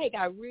 I had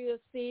got real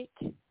sick.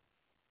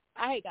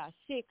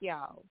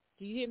 Y'all.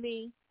 Do you hear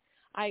me?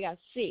 I got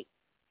sick.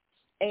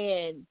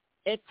 And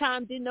at the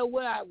time, didn't know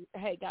where I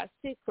had got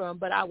sick from,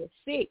 but I was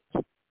sick.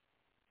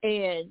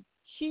 And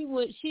she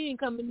didn't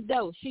come in the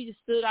door. She just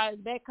stood out in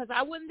the back because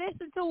I wouldn't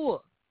listen to her.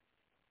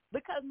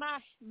 Because my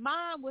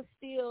mind was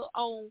still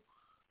on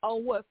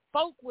what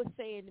folk was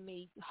saying to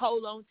me,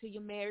 hold on to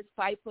your marriage,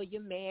 fight for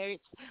your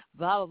marriage,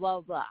 blah, blah,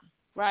 blah, blah,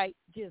 right?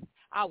 Just,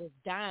 I was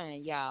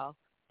dying, y'all.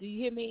 Do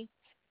you hear me?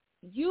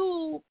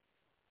 You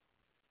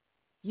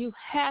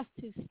have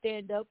to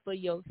stand up for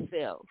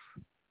yourself.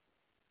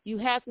 You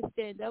have to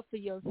stand up for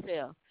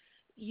yourself.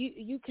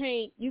 You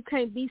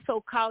can't be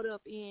so caught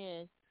up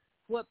in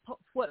what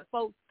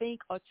folks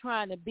think or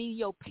trying to be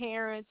your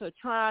parents or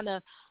trying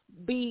to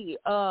be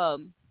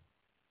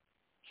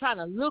trying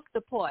to look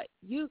the part.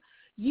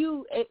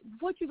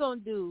 What you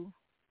gonna do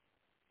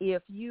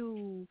if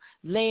you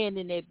land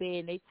in that bed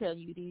and they tell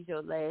you these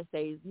your last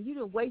days and you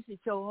done wasted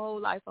your whole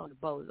life on the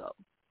bozo?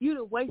 You'd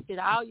have wasted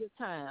all your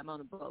time on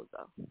a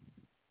bozo.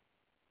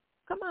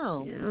 Come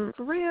on. Yeah.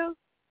 For real?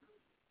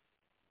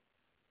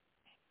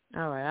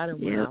 All right, I done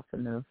went off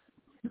enough.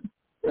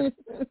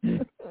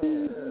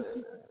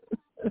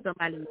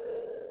 Somebody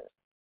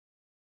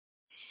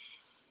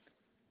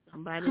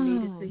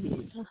needed to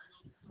hear.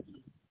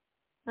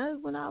 I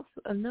went off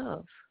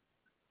enough.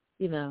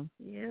 You know.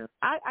 Yeah.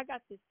 I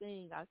got this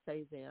thing I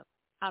say them.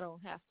 I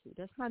don't have to.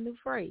 That's my new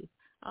phrase.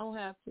 I don't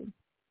have to.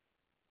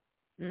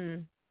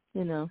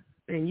 You know.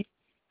 And you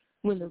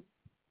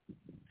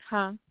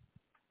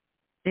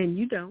And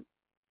you don't.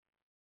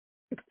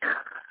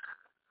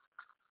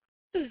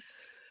 Be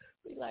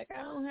like,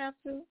 I don't have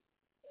to,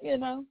 you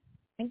know,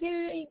 and get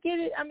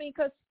it. I mean,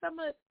 because some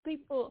of the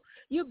people,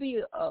 you'll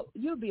be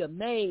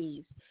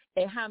amazed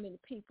at how many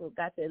people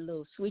got that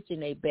little switch in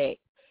their back.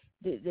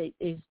 That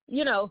is,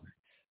 you know,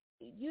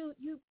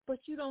 but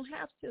you don't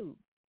have to.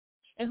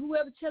 And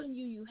whoever telling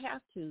you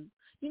have to,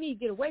 you need to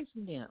get away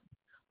from them.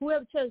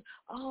 Whoever tells you,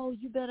 oh,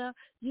 you better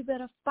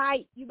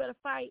fight.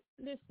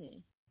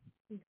 Listen,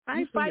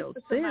 fight for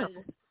yourself.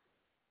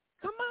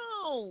 Come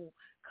on.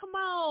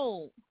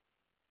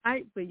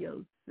 Fight for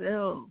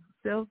yourself.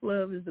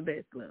 Self-love is the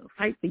best love.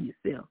 Fight for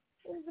yourself.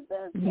 It's the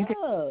best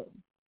love.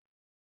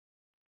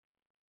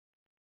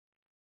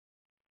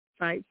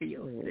 Fight for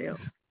yourself.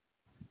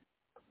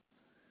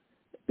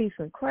 Be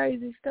some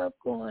crazy stuff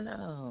going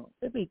on.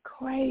 It'd be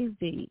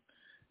crazy.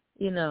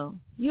 You know,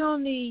 you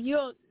unhappy.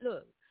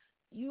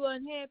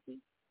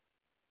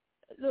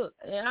 Look,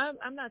 and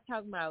I'm not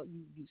talking about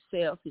you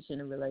selfish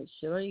in a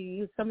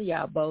relationship. Some of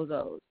y'all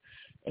bozos,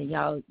 and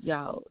y'all.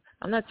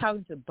 I'm not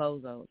talking to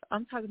bozos.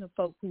 I'm talking to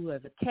folks who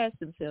have attached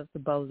themselves to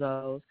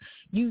bozos.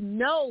 You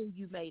know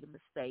you made a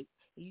mistake.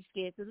 You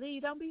scared to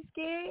leave? Don't be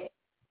scared.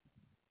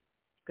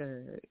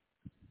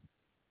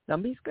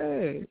 Don't be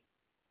scared.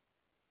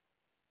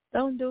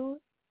 Don't do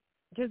it.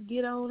 Just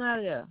get on out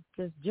of there.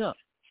 Just jump,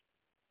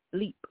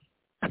 leap,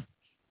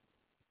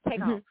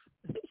 take off.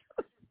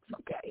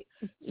 Okay,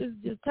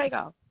 just take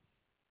off.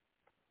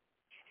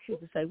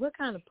 People say, what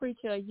kind of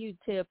preacher are you to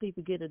tell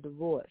people get a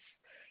divorce?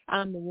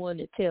 I'm the one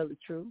that tell the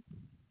truth.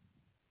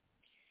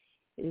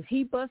 If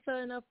he busts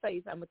her in her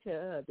face, I'm going to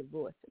tell her to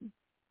divorce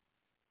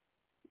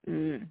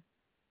him.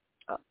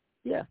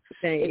 Yeah.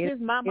 If his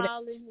mama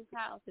all in his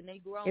house and they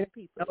grown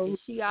people, and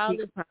she all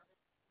in...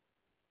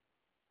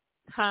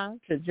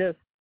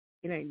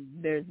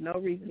 There's no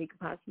reason he could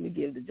possibly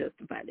give to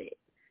justify that.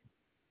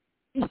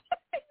 No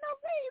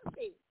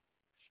reason.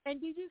 And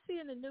did you see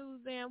in the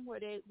news, where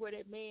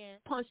that man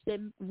was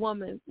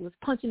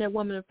punching that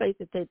woman in the face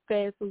at that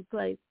fast food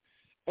place,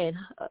 and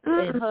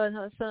her and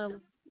her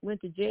son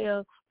went to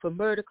jail for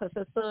murder because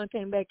her son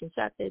came back and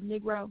shot that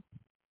Negro?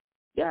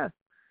 Yeah,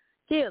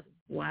 killed him.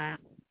 Wow.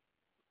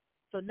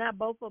 So now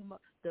both of them,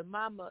 the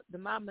mama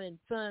and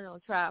son on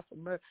trial for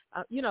murder,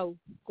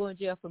 going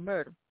to jail for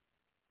murder.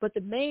 But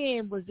the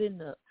man was in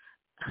the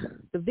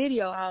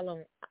video all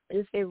on,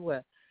 it's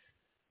everywhere.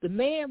 The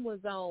man was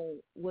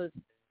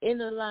in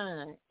the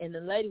line, and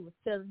the lady was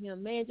telling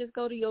him, man, just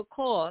go to your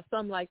car or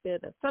something like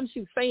that, or something she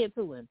was saying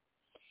to him.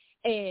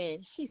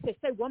 And she said,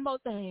 say one more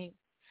thing,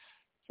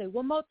 and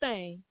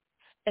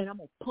I'm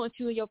going to punch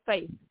you in your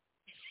face.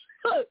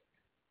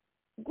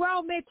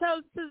 Grown man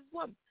tells this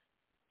woman.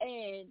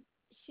 And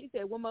she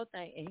said one more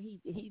thing, and he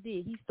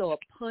did. He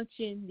started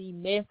punching the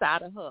mess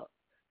out of her.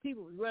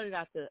 People was running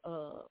out the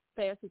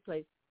fast food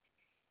place.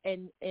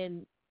 And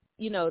they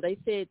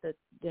said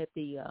that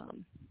the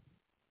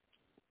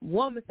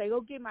woman said,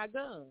 go get my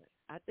gun.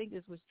 I think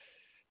this was,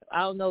 I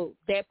don't know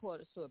that part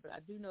of the story, but I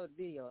do know the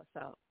video I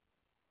saw.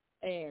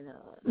 And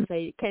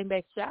they came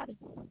back shot him.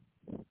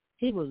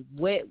 He was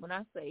wet. When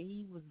I say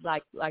he was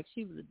like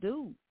she was a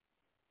dude.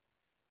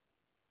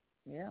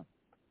 Yeah.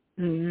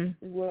 Mm-hmm.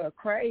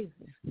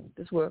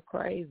 This world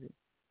crazy.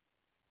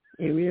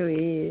 It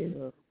really is.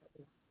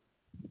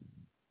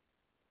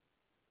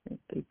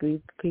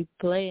 Keep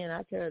playing.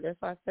 I tell you, that's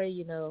why I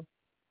say,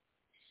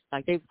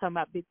 like they were talking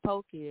about Big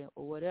Pokey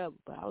or whatever.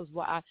 But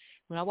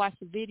when I watched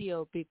the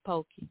video of Big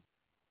Pokey,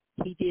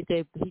 he did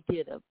a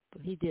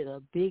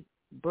big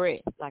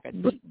breath, like a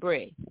deep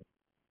breath.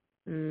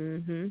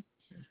 Mhm.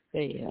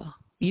 Yeah.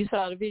 You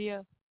saw the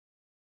video?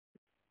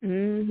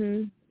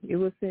 Mhm. It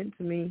was sent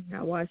to me.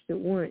 I watched it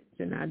once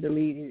and I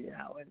deleted it.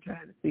 I wasn't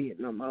trying to see it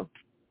no more.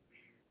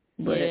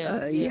 But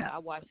yeah. I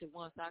watched it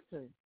once. I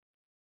couldn't.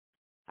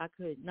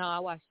 No, I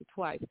watched it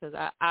twice because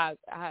I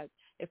at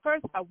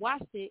first I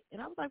watched it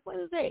and I was like, what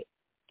is that?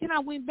 Then I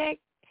went back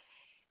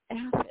and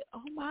I said,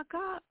 oh my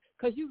God,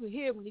 because you could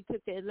hear when he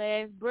took that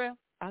last breath.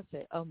 I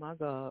said, oh my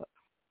God.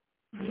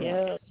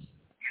 Yeah.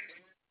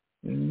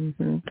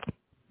 Mhm.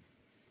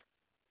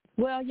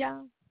 Well,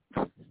 y'all,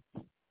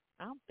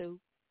 I'm through.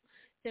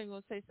 You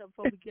gonna say something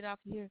before we get off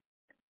of here?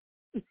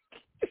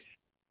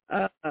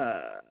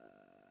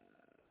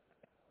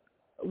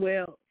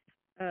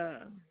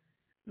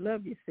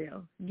 Love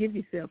yourself. Give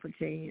yourself a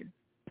chance.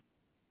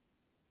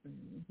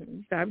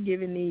 Mm-hmm. Stop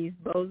giving these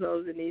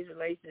bozos in these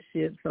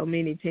relationships so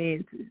many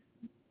chances.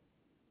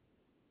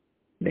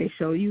 They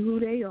show you who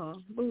they are.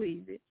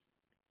 Believe it.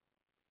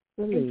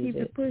 Believe keep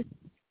it pushing.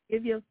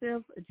 Give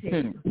yourself a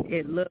chance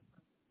at love,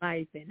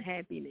 life, and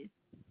happiness.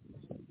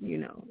 You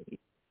know,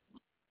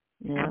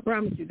 I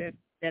promise you that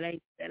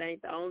ain't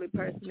the only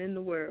person in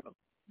the world.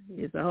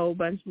 There's a whole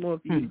bunch more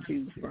for you to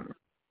choose from.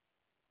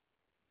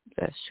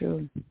 That's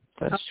true.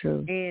 That's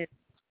true. And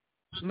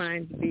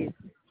mind your business.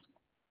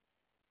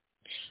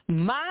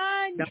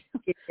 Mind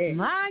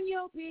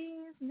your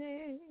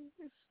business.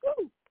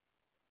 Woo.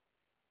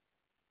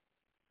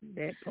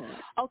 That part.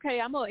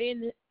 Okay, I'm gonna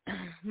end.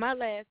 My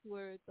last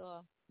words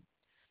are: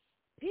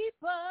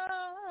 people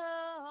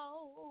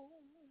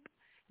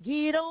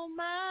get on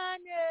my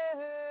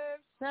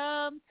nerves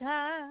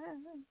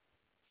sometimes.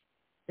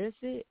 That's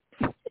it.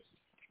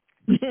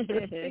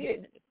 That's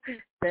it.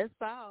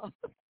 That's all.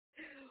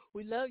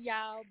 We love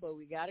y'all, but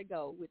we gotta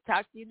go. We'll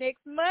talk to you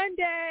next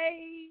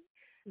Monday.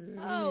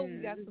 Oh,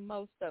 we got some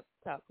more stuff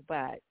to talk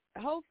about.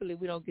 Hopefully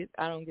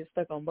I don't get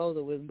stuck on both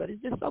of them, but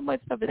it's just so much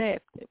stuff that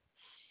happened.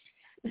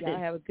 Y'all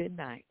have a good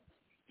night.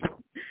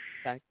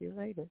 Talk to you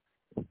later.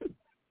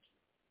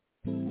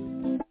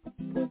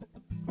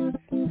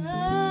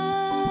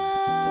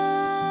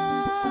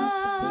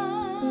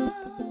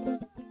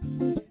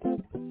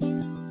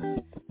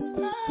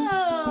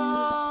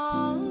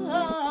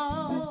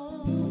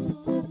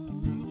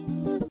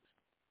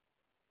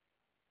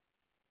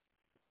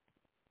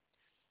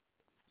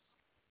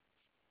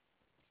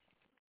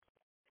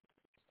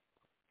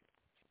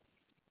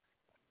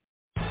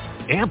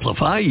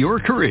 Amplify your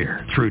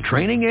career through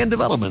training and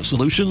development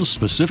solutions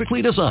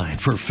specifically designed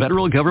for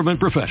federal government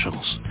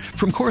professionals.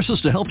 From courses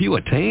to help you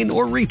attain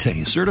or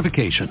retain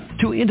certification,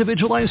 to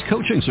individualized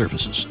coaching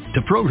services,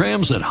 to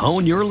programs that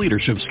hone your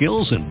leadership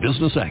skills and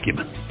business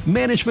acumen,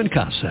 Management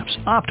Concepts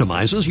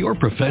optimizes your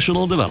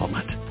professional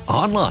development.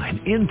 Online,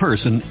 in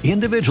person,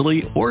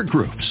 individually, or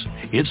groups,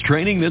 it's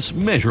training that's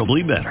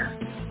measurably better.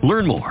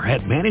 Learn more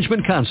at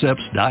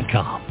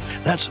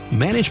managementconcepts.com. That's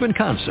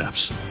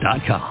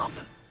managementconcepts.com.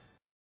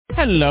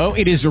 Hello,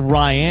 it is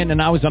Ryan,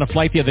 and I was on a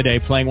flight the other day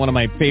playing one of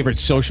my favorite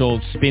social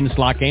spin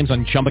slot games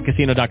on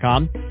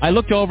ChumbaCasino.com. I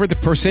looked over at the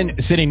person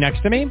sitting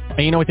next to me, and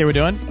you know what they were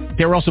doing?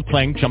 They were also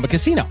playing Chumba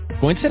Casino.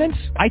 Coincidence?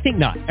 I think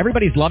not.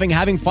 Everybody's loving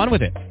having fun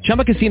with it.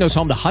 Chumba Casino is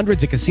home to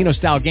hundreds of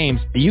casino-style games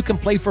that you can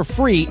play for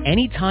free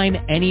anytime,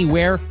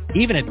 anywhere,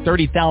 even at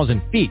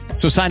 30,000 feet.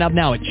 So sign up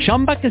now at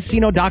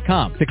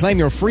ChumbaCasino.com to claim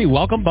your free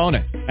welcome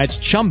bonus. That's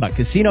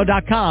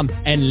ChumbaCasino.com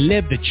and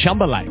live the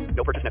Chumba life.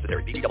 No purchase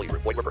necessary. VGW.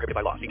 Void where prohibited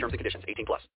by law. See terms and conditions. 18+.